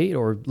real estate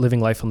or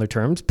living life on their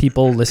terms,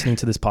 people listening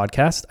to this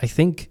podcast, I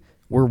think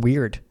we're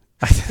weird.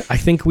 I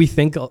think we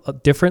think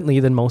differently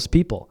than most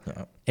people.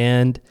 Yeah.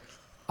 And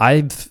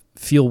I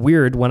feel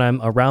weird when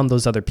I'm around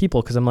those other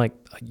people, because I'm like,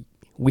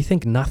 we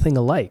think nothing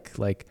alike.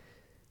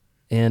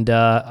 And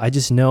I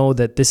just know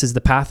that this is the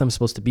path I'm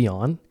supposed to be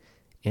on,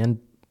 and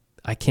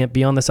I can't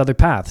be on this other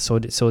path. So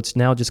it's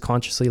now just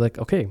consciously like,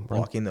 okay,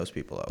 blocking those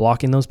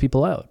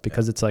people out,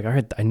 because it's like, all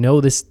right, I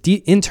know this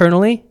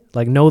internally,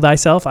 like, know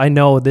thyself. I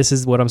know this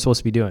is what I'm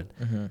supposed to be doing.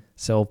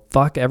 So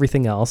fuck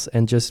everything else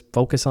and just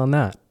focus on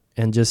that.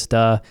 And just,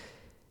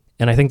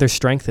 and I think there's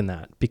strength in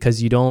that,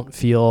 because you don't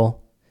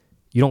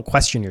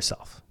question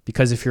yourself.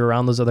 Because if you're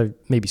around those other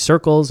maybe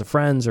circles of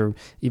friends, or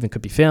even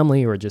could be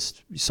family, or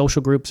just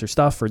social groups or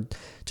stuff, or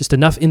just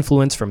enough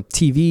influence from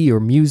TV or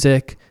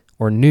music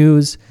or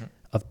news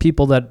of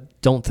people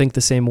that don't think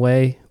the same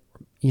way,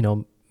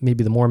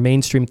 maybe the more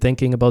mainstream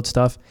thinking about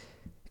stuff,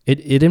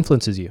 it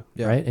influences you,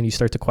 right? And you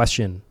start to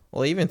question.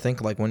 Well, I even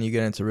think like when you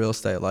get into real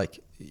estate, like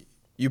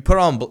you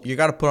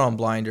got to put on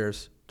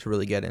blinders to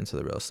really get into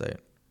the real estate,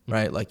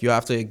 right? Like you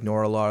have to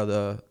ignore a lot of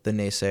the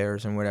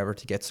naysayers and whatever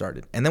to get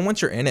started. And then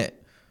once you're in it,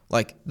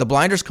 like the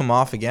blinders come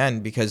off again,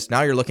 because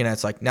now you're looking at,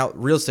 it's like, now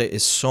real estate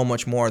is so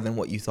much more than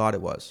what you thought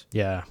it was.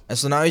 Yeah. And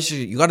so now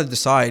you got to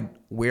decide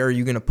where are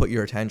you going to put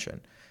your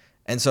attention.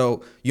 And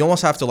so you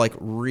almost have to like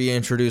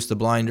reintroduce the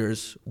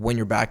blinders when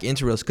you're back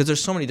into real estate, because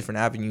there's so many different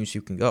avenues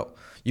you can go.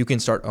 You can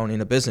start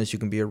owning a business. You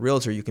can be a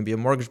realtor. You can be a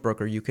mortgage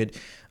broker. You could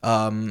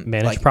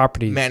manage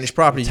properties,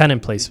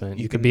 tenant placement.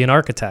 You could be an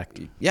architect.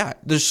 Yeah,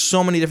 there's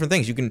so many different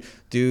things. You can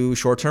do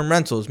short-term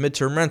rentals,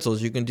 mid-term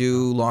rentals. You can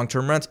do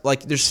long-term rentals.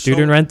 Like there's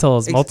student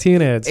rentals,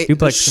 multi-units,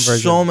 duplex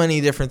conversion. So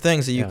many different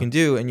things that you can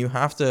do, and you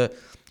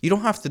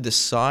don't have to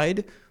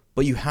decide,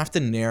 but you have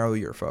to narrow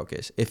your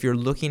focus. If you're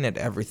looking at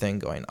everything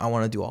going, I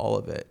want to do all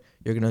of it,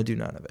 you're going to do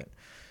none of it.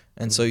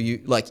 And so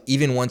you, like,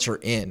 even once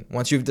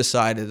you've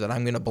decided that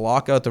I'm going to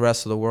block out the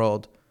rest of the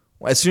world,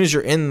 as soon as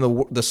you're in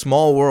the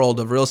small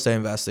world of real estate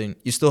investing,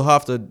 you still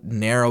have to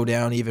narrow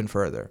down even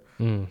further,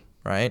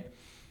 right?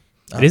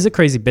 It is a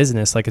crazy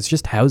business. Like, it's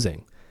just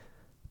housing.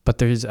 But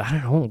there's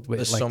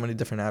so many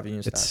different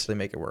avenues to actually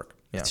make it work.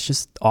 Yeah. It's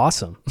just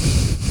awesome.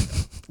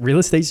 Real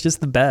estate's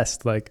just the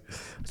best. Like,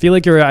 I feel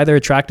like you're either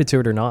attracted to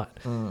it or not.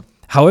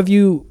 How have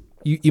you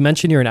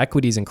mentioned you're in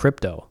equities and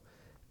crypto.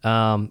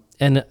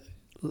 And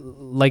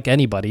like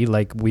anybody,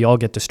 like we all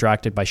get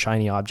distracted by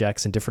shiny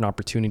objects and different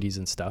opportunities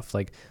and stuff.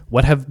 Like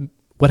what have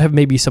what have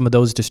maybe some of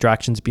those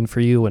distractions been for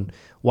you, and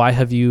why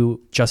have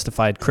you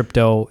justified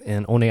crypto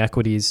and owning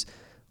equities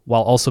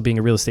while also being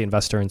a real estate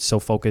investor and so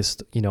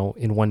focused,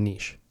 in one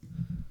niche?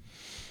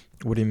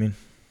 What do you mean?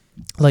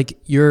 Like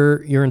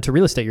you're into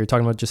real estate. You're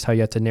talking about just how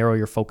you had to narrow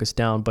your focus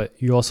down, but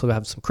you also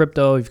have some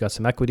crypto. You've got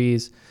some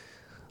equities.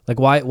 Like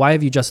why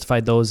have you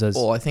justified those as?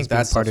 Well, I think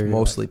that's part of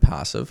mostly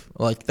passive.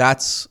 Like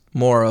that's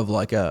more of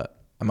like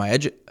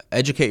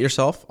educate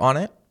yourself on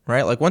it,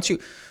 right? Like once you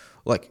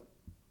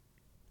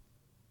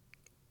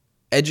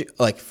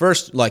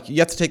first, you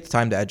have to take the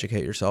time to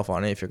educate yourself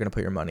on it if you're going to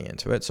put your money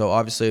into it. So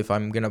obviously if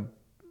I'm going to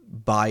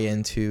buy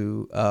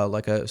into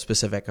like a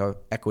specific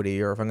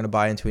equity, or if I'm going to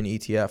buy into an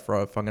ETF,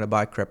 or if I'm going to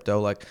buy crypto,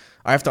 like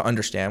I have to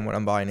understand what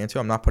I'm buying into.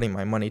 I'm not putting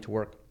my money to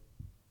work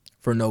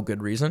for no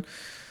good reason.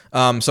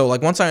 So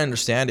like once I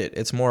understand it,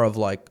 it's more of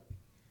like,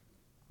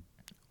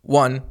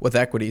 one, with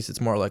equities,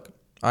 it's more like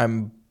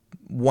I'm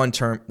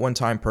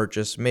one-time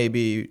purchase,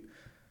 maybe,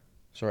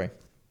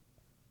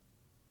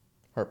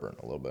 heartburn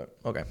a little bit.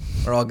 Okay,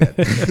 we're all good.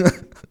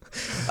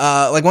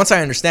 Like once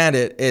I understand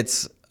it,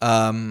 it's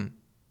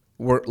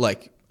we're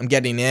like I'm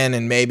getting in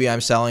and maybe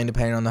I'm selling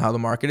depending on how the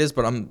market is,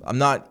 but I'm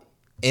not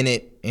in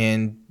it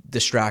and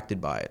distracted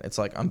by it. It's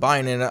like I'm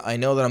buying in it. I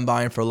know that I'm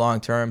buying for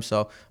long term,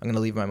 so I'm gonna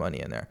leave my money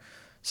in there.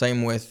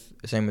 Same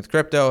with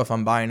crypto. If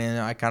I'm buying in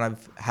it, I kind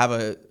of have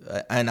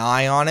an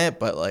eye on it,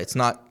 but like it's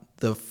not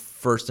the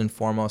first and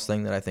foremost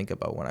thing that I think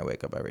about when I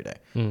wake up every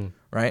day,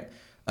 right?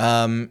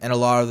 And a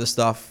lot of the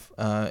stuff,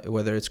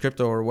 whether it's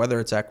crypto or whether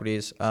it's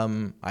equities,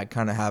 I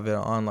kind of have it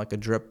on like a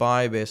drip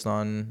buy based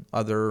on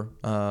other,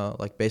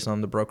 based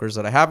on the brokers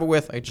that I have it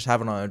with. I just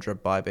have it on a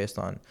drip buy based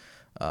on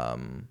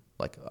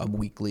like a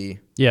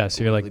weekly. Yeah,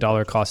 so you're like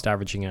dollar cost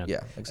averaging it.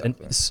 Yeah, exactly.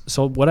 And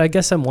so what I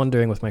guess I'm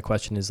wondering with my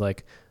question is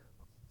like,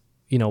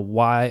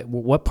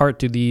 what part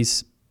do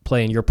these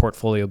play in your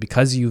portfolio?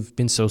 Because you've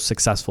been so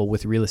successful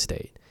with real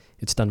estate,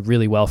 it's done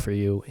really well for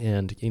you.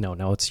 And,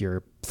 now it's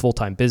your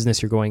full-time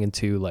business you're going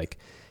into, like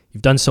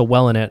you've done so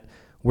well in it.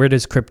 Where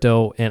does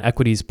crypto and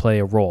equities play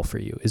a role for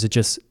you? Is it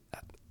just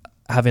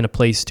having a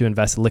place to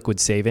invest liquid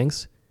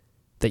savings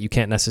that you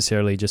can't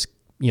necessarily just,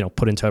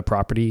 put into a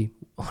property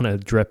on a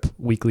drip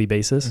weekly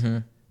basis? Mm-hmm.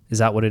 Is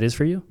that what it is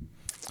for you?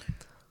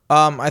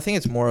 I think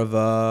it's more of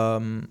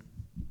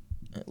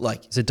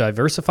is it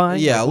diversifying?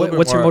 Yeah,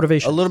 what's your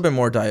motivation? A little bit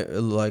more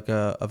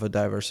of a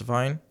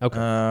diversifying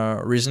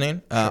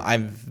reasoning.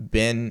 I've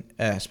been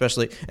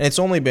especially, and it's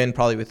only been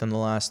probably within the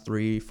last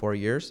 3-4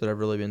 years that I've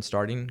really been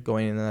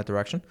going in that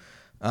direction.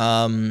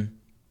 I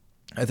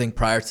think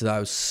prior to that, I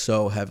was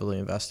so heavily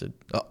invested.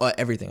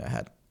 Everything I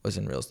had was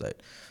in real estate.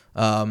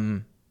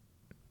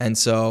 And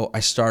so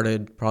I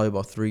started probably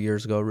about 3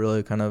 years ago,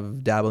 really kind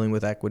of dabbling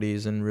with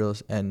equities and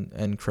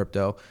and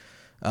crypto.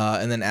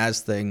 And then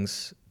as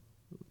things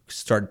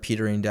started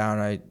petering down,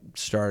 I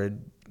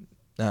started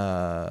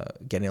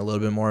getting a little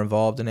bit more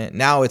involved in it.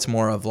 Now it's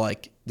more of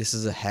like, this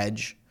is a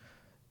hedge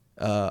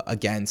not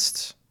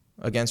against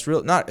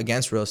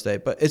real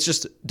estate, but it's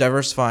just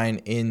diversifying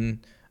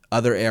in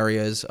other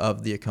areas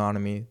of the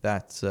economy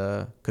that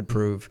could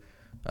prove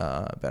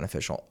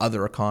beneficial,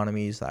 other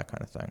economies, that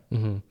kind of thing.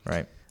 Mm-hmm.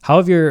 Right. How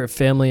have your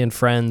family and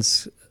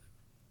friends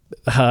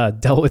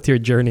dealt with your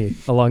journey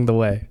along the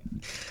way?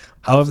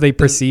 How have they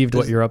perceived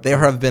what you're up to? There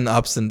have been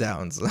ups and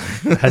downs.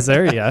 Has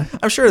there? Yeah.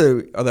 I'm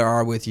sure there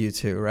are with you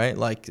too, right?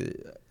 Like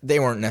they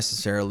weren't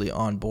necessarily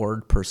on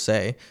board per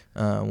se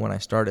when I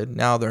started.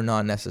 Now they're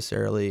not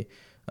necessarily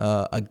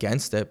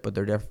against it, but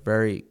they're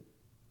very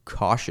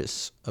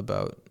cautious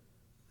about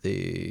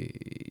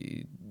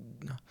the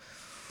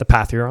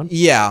path you're on?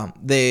 Yeah.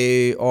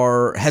 They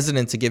are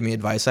hesitant to give me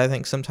advice, I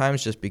think,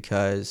 sometimes just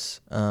because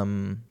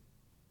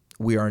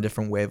we are on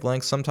different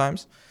wavelengths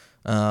sometimes.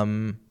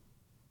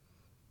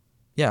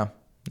 Yeah.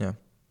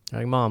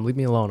 Like, Mom, leave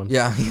me alone.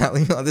 Yeah.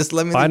 Just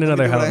let me find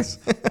another house.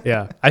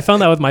 Yeah. I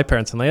found that with my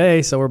parents. I'm like,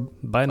 hey, so we're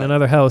buying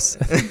another house.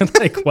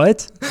 Like,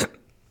 what?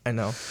 I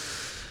know.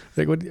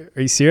 Like, what?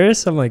 Are you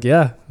serious? I'm like,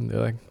 yeah. And they're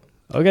like,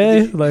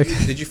 okay.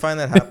 Did you find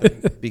that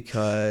happening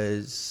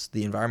because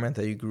the environment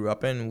that you grew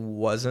up in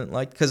wasn't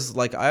like? Because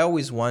like I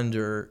always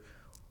wonder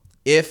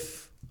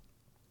if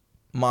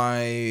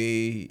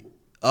my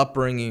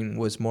upbringing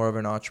was more of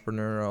an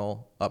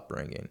entrepreneurial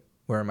upbringing,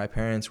 where my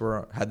parents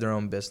had their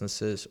own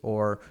businesses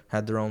or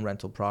had their own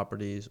rental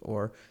properties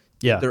or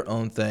did their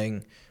own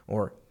thing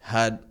or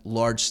had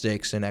large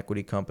stakes in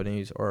equity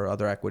companies or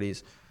other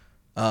equities,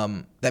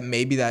 that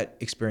maybe that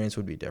experience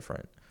would be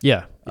different.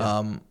 Yeah.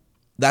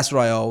 That's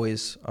what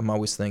I'm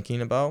always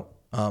thinking about.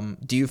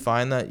 Do you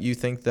find that you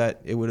think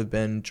that it would have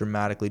been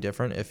dramatically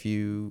different if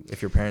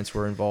your parents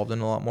were involved in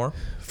a lot more?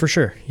 For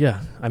sure.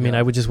 Yeah. I mean,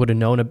 I would have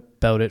known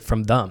about it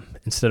from them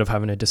instead of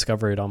having to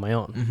discover it on my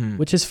own,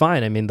 which is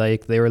fine. I mean,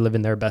 like they were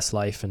living their best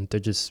life and they're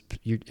just,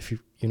 if you're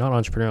not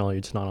entrepreneurial,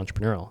 you're just not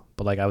entrepreneurial.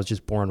 But like I was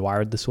just born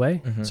wired this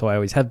way. So I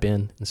always have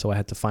been. And so I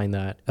had to find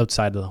that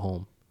outside of the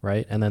home.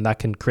 Right. And then that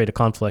can create a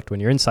conflict when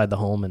you're inside the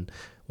home and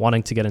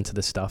wanting to get into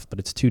this stuff, but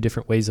it's two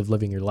different ways of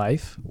living your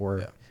life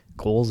or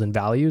goals and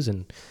values.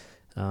 And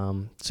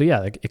So yeah,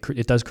 like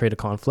it does create a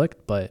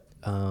conflict, but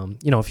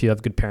if you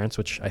have good parents,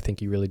 which I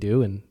think you really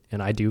do, and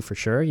I do for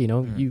sure,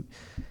 you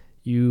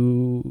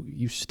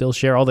still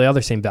share all the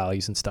other same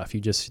values and stuff.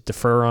 You just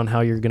defer on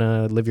how you're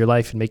gonna live your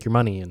life and make your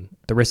money, and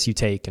the risks you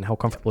take, and how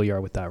comfortable you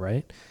are with that,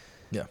 right?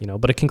 Yeah.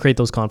 But it can create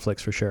those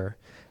conflicts for sure.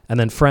 And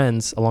then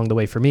friends along the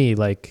way for me,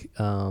 like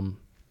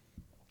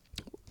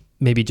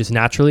maybe just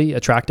naturally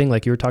attracting,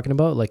 like you were talking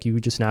about, like you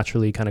just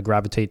naturally kind of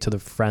gravitate to the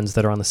friends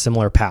that are on the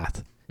similar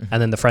path.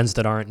 And then the friends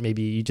that aren't,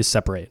 maybe you just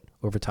separate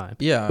over time.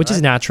 Yeah. Which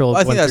is natural.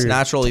 I think that's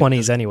natural.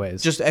 20s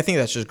anyways. I think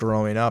that's just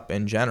growing up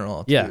in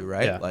general too,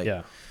 right?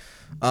 Yeah.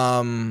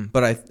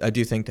 But I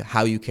do think that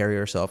how you carry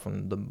yourself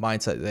and the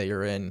mindset that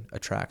you're in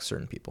attracts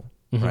certain people,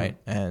 right?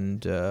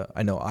 And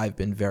I know I've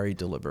been very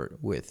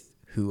deliberate with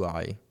who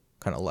I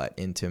kind of let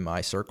into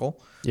my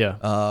circle. Yeah.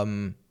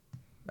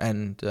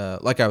 And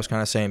like I was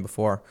kind of saying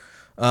before,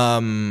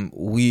 a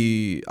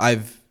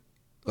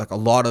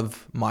lot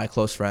of my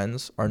close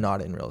friends are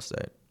not in real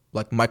estate.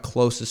 Like my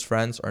closest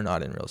friends are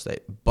not in real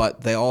estate,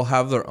 but they all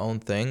have their own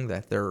thing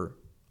that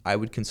I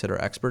would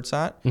consider experts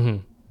at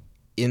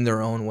in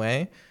their own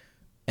way.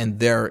 And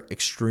they're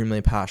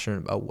extremely passionate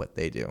about what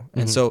they do.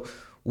 And so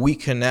we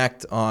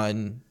connect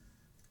on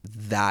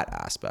that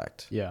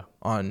aspect,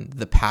 on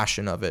the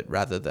passion of it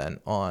rather than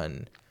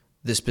on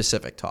the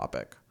specific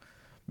topic.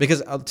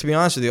 Because to be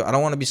honest with you, I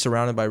don't want to be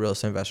surrounded by real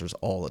estate investors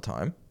all the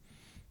time,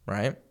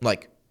 right?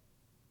 Like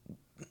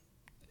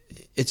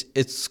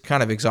it's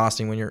kind of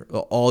exhausting when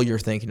all you're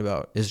thinking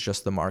about is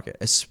just the market,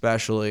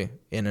 especially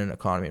in an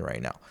economy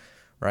right now,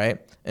 right?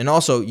 And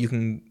also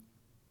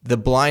the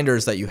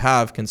blinders that you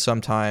have can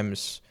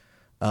sometimes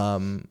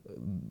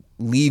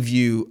leave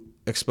you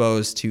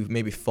exposed to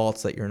maybe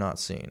faults that you're not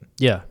seeing.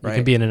 Yeah, right? You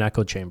can be in an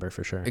echo chamber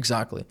for sure.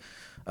 Exactly.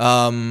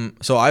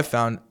 So I've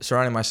found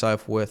surrounding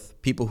myself with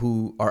people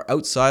who are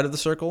outside of the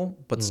circle,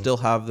 but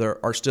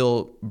are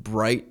still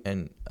bright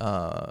and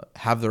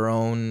have their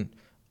own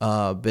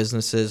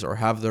businesses or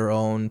have their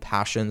own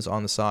passions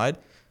on the side.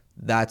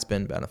 That's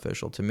been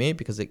beneficial to me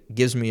because it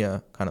gives me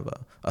a kind of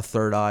a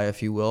third eye,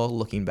 if you will,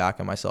 looking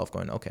back at myself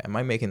going, okay, am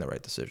I making the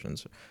right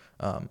decisions?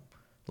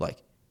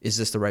 Is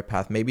this the right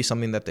path? Maybe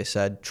something that they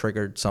said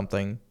triggered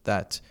something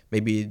that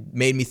maybe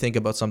made me think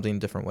about something a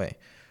different way,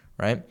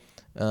 right?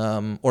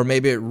 Or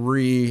maybe it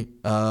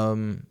what's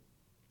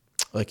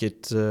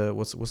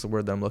the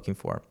word that I'm looking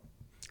for?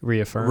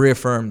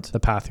 Reaffirmed the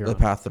path you're on. The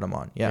path that I'm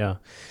on. Yeah.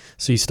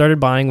 So you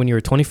started buying when you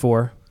were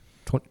 24.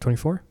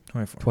 24?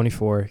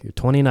 24. You're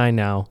 29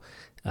 now.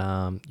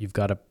 You've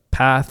got a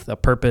path, a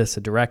purpose,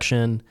 a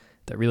direction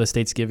that real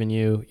estate's given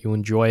you. You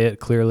enjoy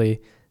it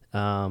clearly.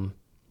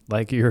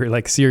 Like you're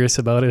like serious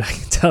about it. I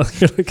can tell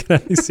you're looking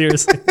at me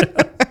seriously.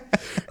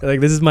 You're like,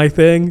 this is my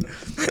thing.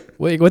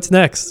 Wait, what's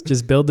next?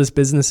 Just build this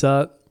business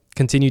up,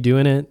 continue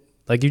doing it.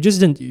 Like you're just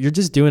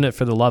doing it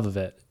for the love of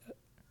it.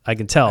 I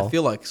can tell. I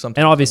feel like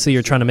something. And obviously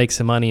you're trying to make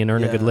some money and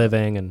earn a good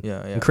living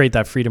and create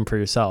that freedom for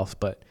yourself,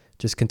 but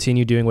just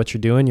continue doing what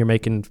you're doing. You're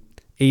making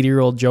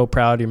 80-year-old Joe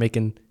proud. You're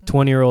making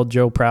 20-year-old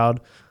Joe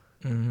proud.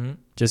 Mm-hmm.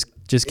 Just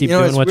keep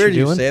doing what you're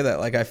doing. You say that.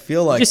 Like I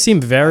feel like you just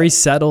seem very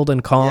settled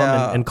and calm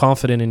and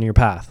confident in your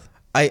path.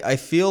 I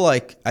feel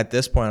like at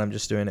this point I'm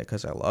just doing it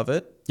because I love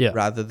it,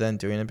 rather than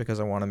doing it because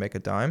I want to make a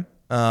dime.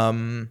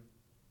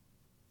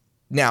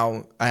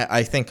 Now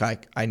I think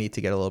I need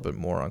to get a little bit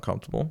more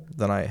uncomfortable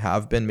than I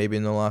have been maybe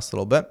in the last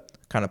little bit.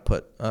 Kind of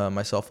put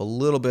myself a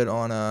little bit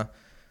on a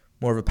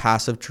more of a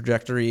passive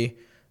trajectory.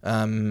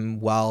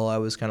 While I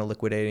was kind of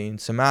liquidating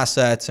some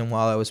assets and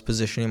while I was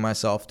positioning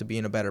myself to be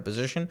in a better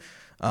position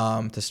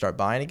to start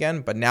buying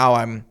again. But now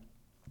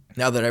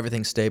that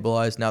everything's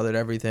stabilized, now that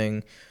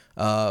everything's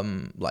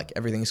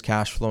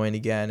cash flowing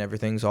again,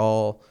 everything's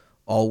all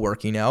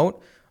working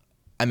out,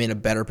 I'm in a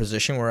better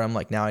position where I'm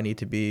like, now I need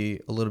to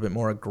be a little bit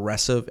more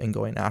aggressive in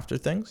going after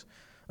things.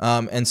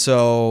 And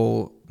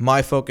so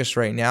my focus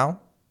right now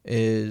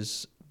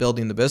is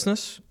building the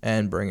business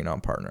and bringing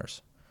on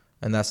partners.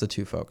 And that's the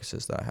two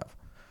focuses that I have.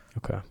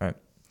 Okay. All right.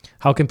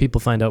 How can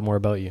people find out more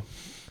about you?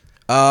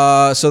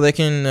 So they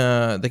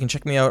can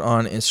check me out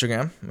on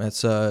Instagram.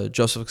 It's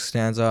Joseph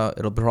Costanza.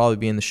 It'll probably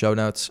be in the show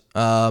notes.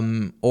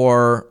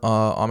 Or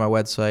on my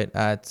website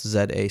at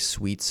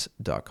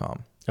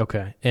zasweets.com.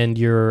 Okay. And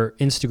your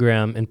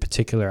Instagram in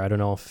particular, I don't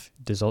know if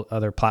there's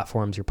other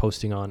platforms you're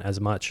posting on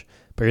as much,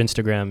 but your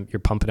Instagram,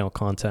 you're pumping out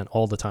content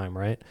all the time,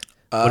 right?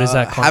 What is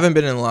that? Haven't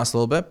been in the last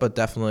little bit, but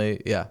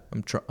definitely, yeah.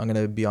 I'm going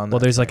to be on that.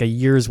 Well, there's like a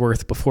year's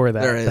worth before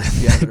that. There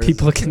is. Yeah,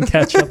 people can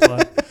catch up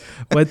on.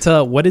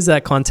 What is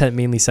that content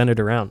mainly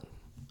centered around?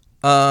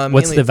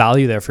 What's the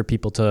value there for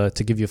people to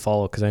give you a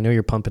follow? Because I know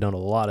you're pumping out a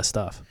lot of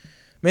stuff.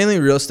 Mainly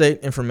real estate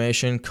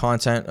information,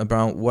 content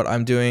about what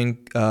I'm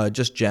doing,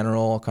 just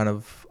general kind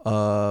of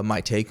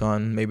my take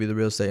on maybe the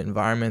real estate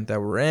environment that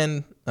we're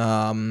in.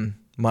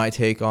 My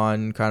take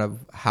on kind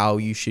of how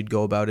you should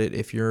go about it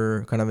if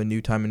you're kind of a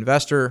new time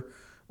investor.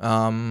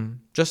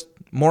 Just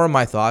more of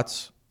my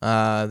thoughts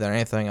than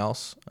anything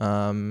else.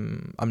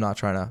 I'm not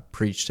trying to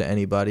preach to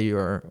anybody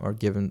or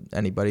give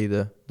anybody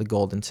the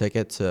golden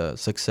ticket to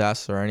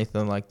success or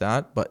anything like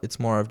that, but it's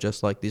more of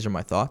just like, these are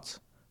my thoughts.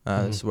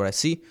 This is what I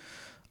see.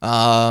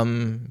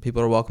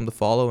 People are welcome to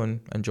follow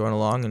and join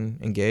along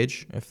and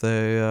engage if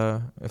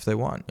they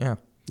want.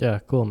 Yeah,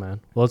 cool,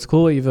 man. Well, it's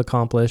cool what you've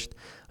accomplished.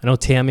 I know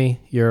Tammy,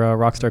 your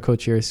Rockstar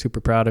coach here, is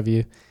super proud of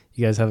you.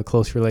 You guys have a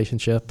close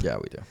relationship. Yeah,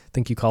 we do. I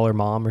think you call her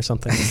mom or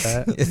something like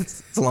that.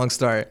 It's a long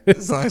story.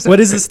 What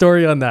is the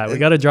story on that? We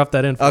got to drop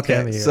that in for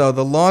Tammy here. So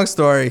the long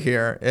story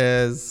here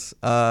is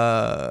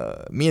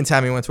me and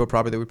Tammy went to a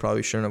property that we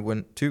probably shouldn't have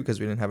went to because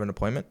we didn't have an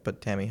appointment, but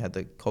Tammy had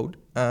the code.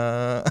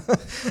 And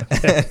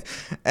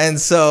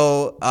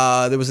so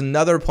there was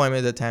another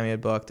appointment that Tammy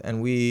had booked,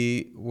 and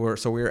we were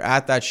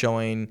at that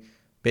showing,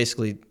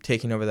 basically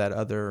taking over that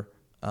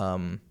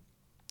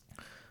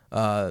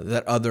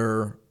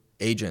other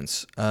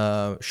agent's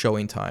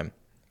showing time.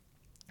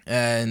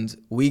 And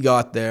we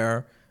got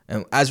there,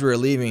 and as we were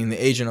leaving,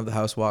 the agent of the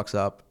house walks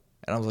up,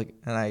 and I was like,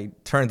 and I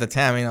turned to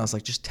Tammy and I was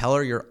like, just tell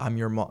her I'm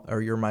your mom,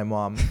 or you're my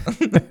mom.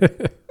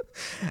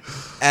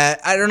 And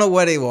I don't know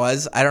what it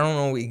was. I don't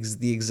know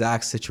the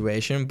exact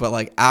situation, but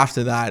like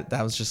after that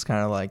was just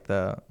kind of like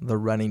the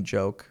running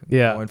joke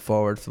going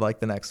forward for like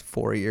the next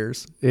 4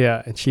 years.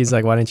 Yeah. And she's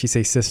like, why didn't you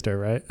say sister,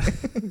 right?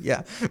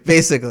 Yeah,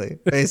 basically.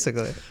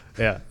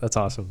 Yeah, that's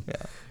awesome. Yeah.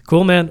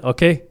 Cool, man.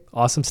 Okay.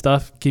 Awesome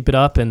stuff. Keep it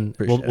up, and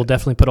we'll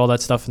definitely put all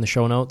that stuff in the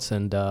show notes,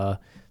 and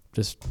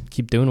just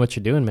keep doing what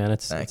you're doing, man.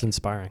 It's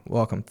inspiring.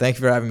 Welcome. Thank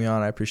you for having me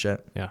on. I appreciate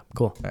it. Yeah,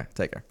 cool. All right,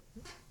 take care.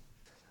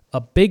 A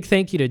big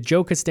thank you to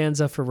Joe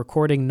Costanza for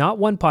recording not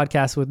one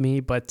podcast with me,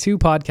 but 2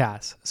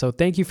 podcasts. So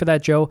thank you for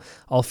that, Joe.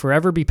 I'll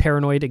forever be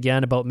paranoid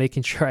again about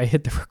making sure I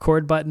hit the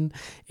record button.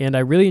 And I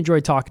really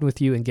enjoyed talking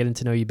with you and getting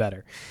to know you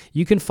better.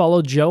 You can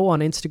follow Joe on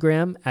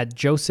Instagram at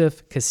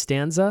Joseph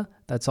Costanza.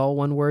 That's all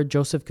one word,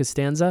 Joseph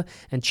Costanza.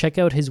 And check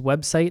out his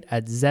website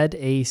at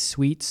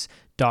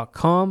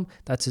ZASuites.com.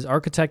 That's his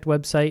architect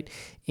website.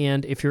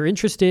 And if you're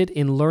interested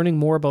in learning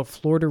more about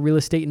Florida real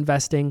estate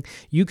investing,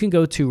 you can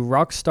go to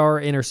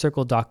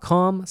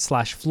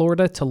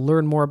rockstarinnercircle.com/Florida to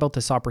learn more about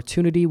this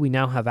opportunity we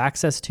now have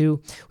access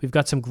to. We've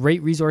got some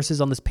great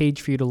resources on this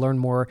page for you to learn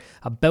more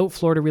about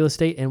Florida real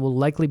estate, and we'll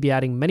likely be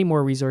adding many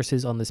more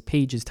resources on this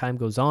page as time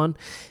goes on.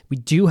 We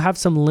do have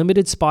some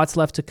limited spots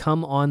left to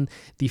come on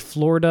the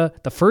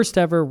first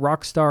ever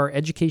Rockstar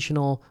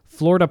educational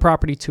Florida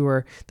property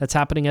tour that's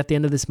happening at the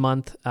end of this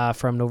month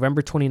from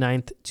November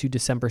 29th to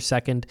December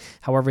 2nd.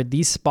 However,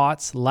 these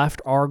spots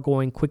left are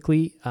going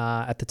quickly.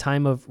 At the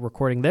time of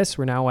recording this,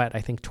 we're now at, I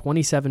think,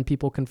 27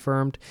 people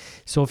confirmed.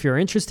 So if you're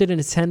interested in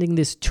attending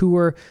this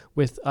tour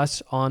with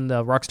us on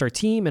the Rockstar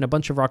team and a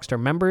bunch of Rockstar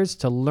members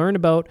to learn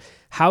about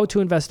how to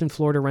invest in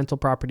Florida rental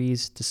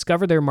properties,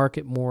 discover their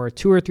market more,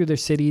 tour through their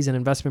cities and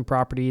investment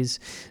properties,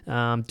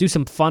 do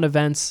some fun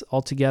events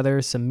all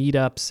together, some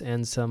meetups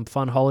and some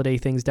fun holiday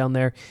things down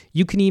there,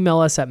 you can email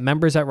us at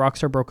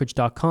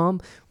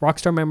members@rockstarbrokerage.com.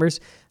 Rockstar members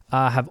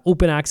have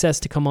open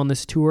access to come on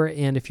this tour.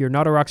 And if you're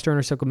not a Rockstar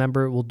Inner Circle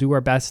member, we'll do our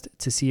best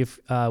to see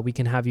if we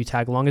can have you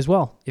tag along as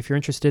well, if you're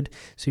interested.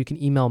 So you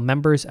can email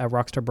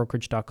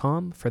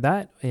members@rockstarbrokerage.com for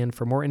that. And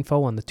for more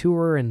info on the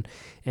tour and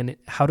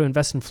how to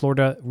invest in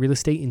Florida real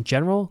estate in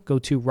general, go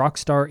to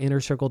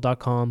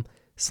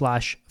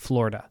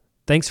rockstarinnercircle.com/Florida.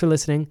 Thanks for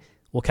listening.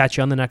 We'll catch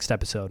you on the next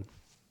episode.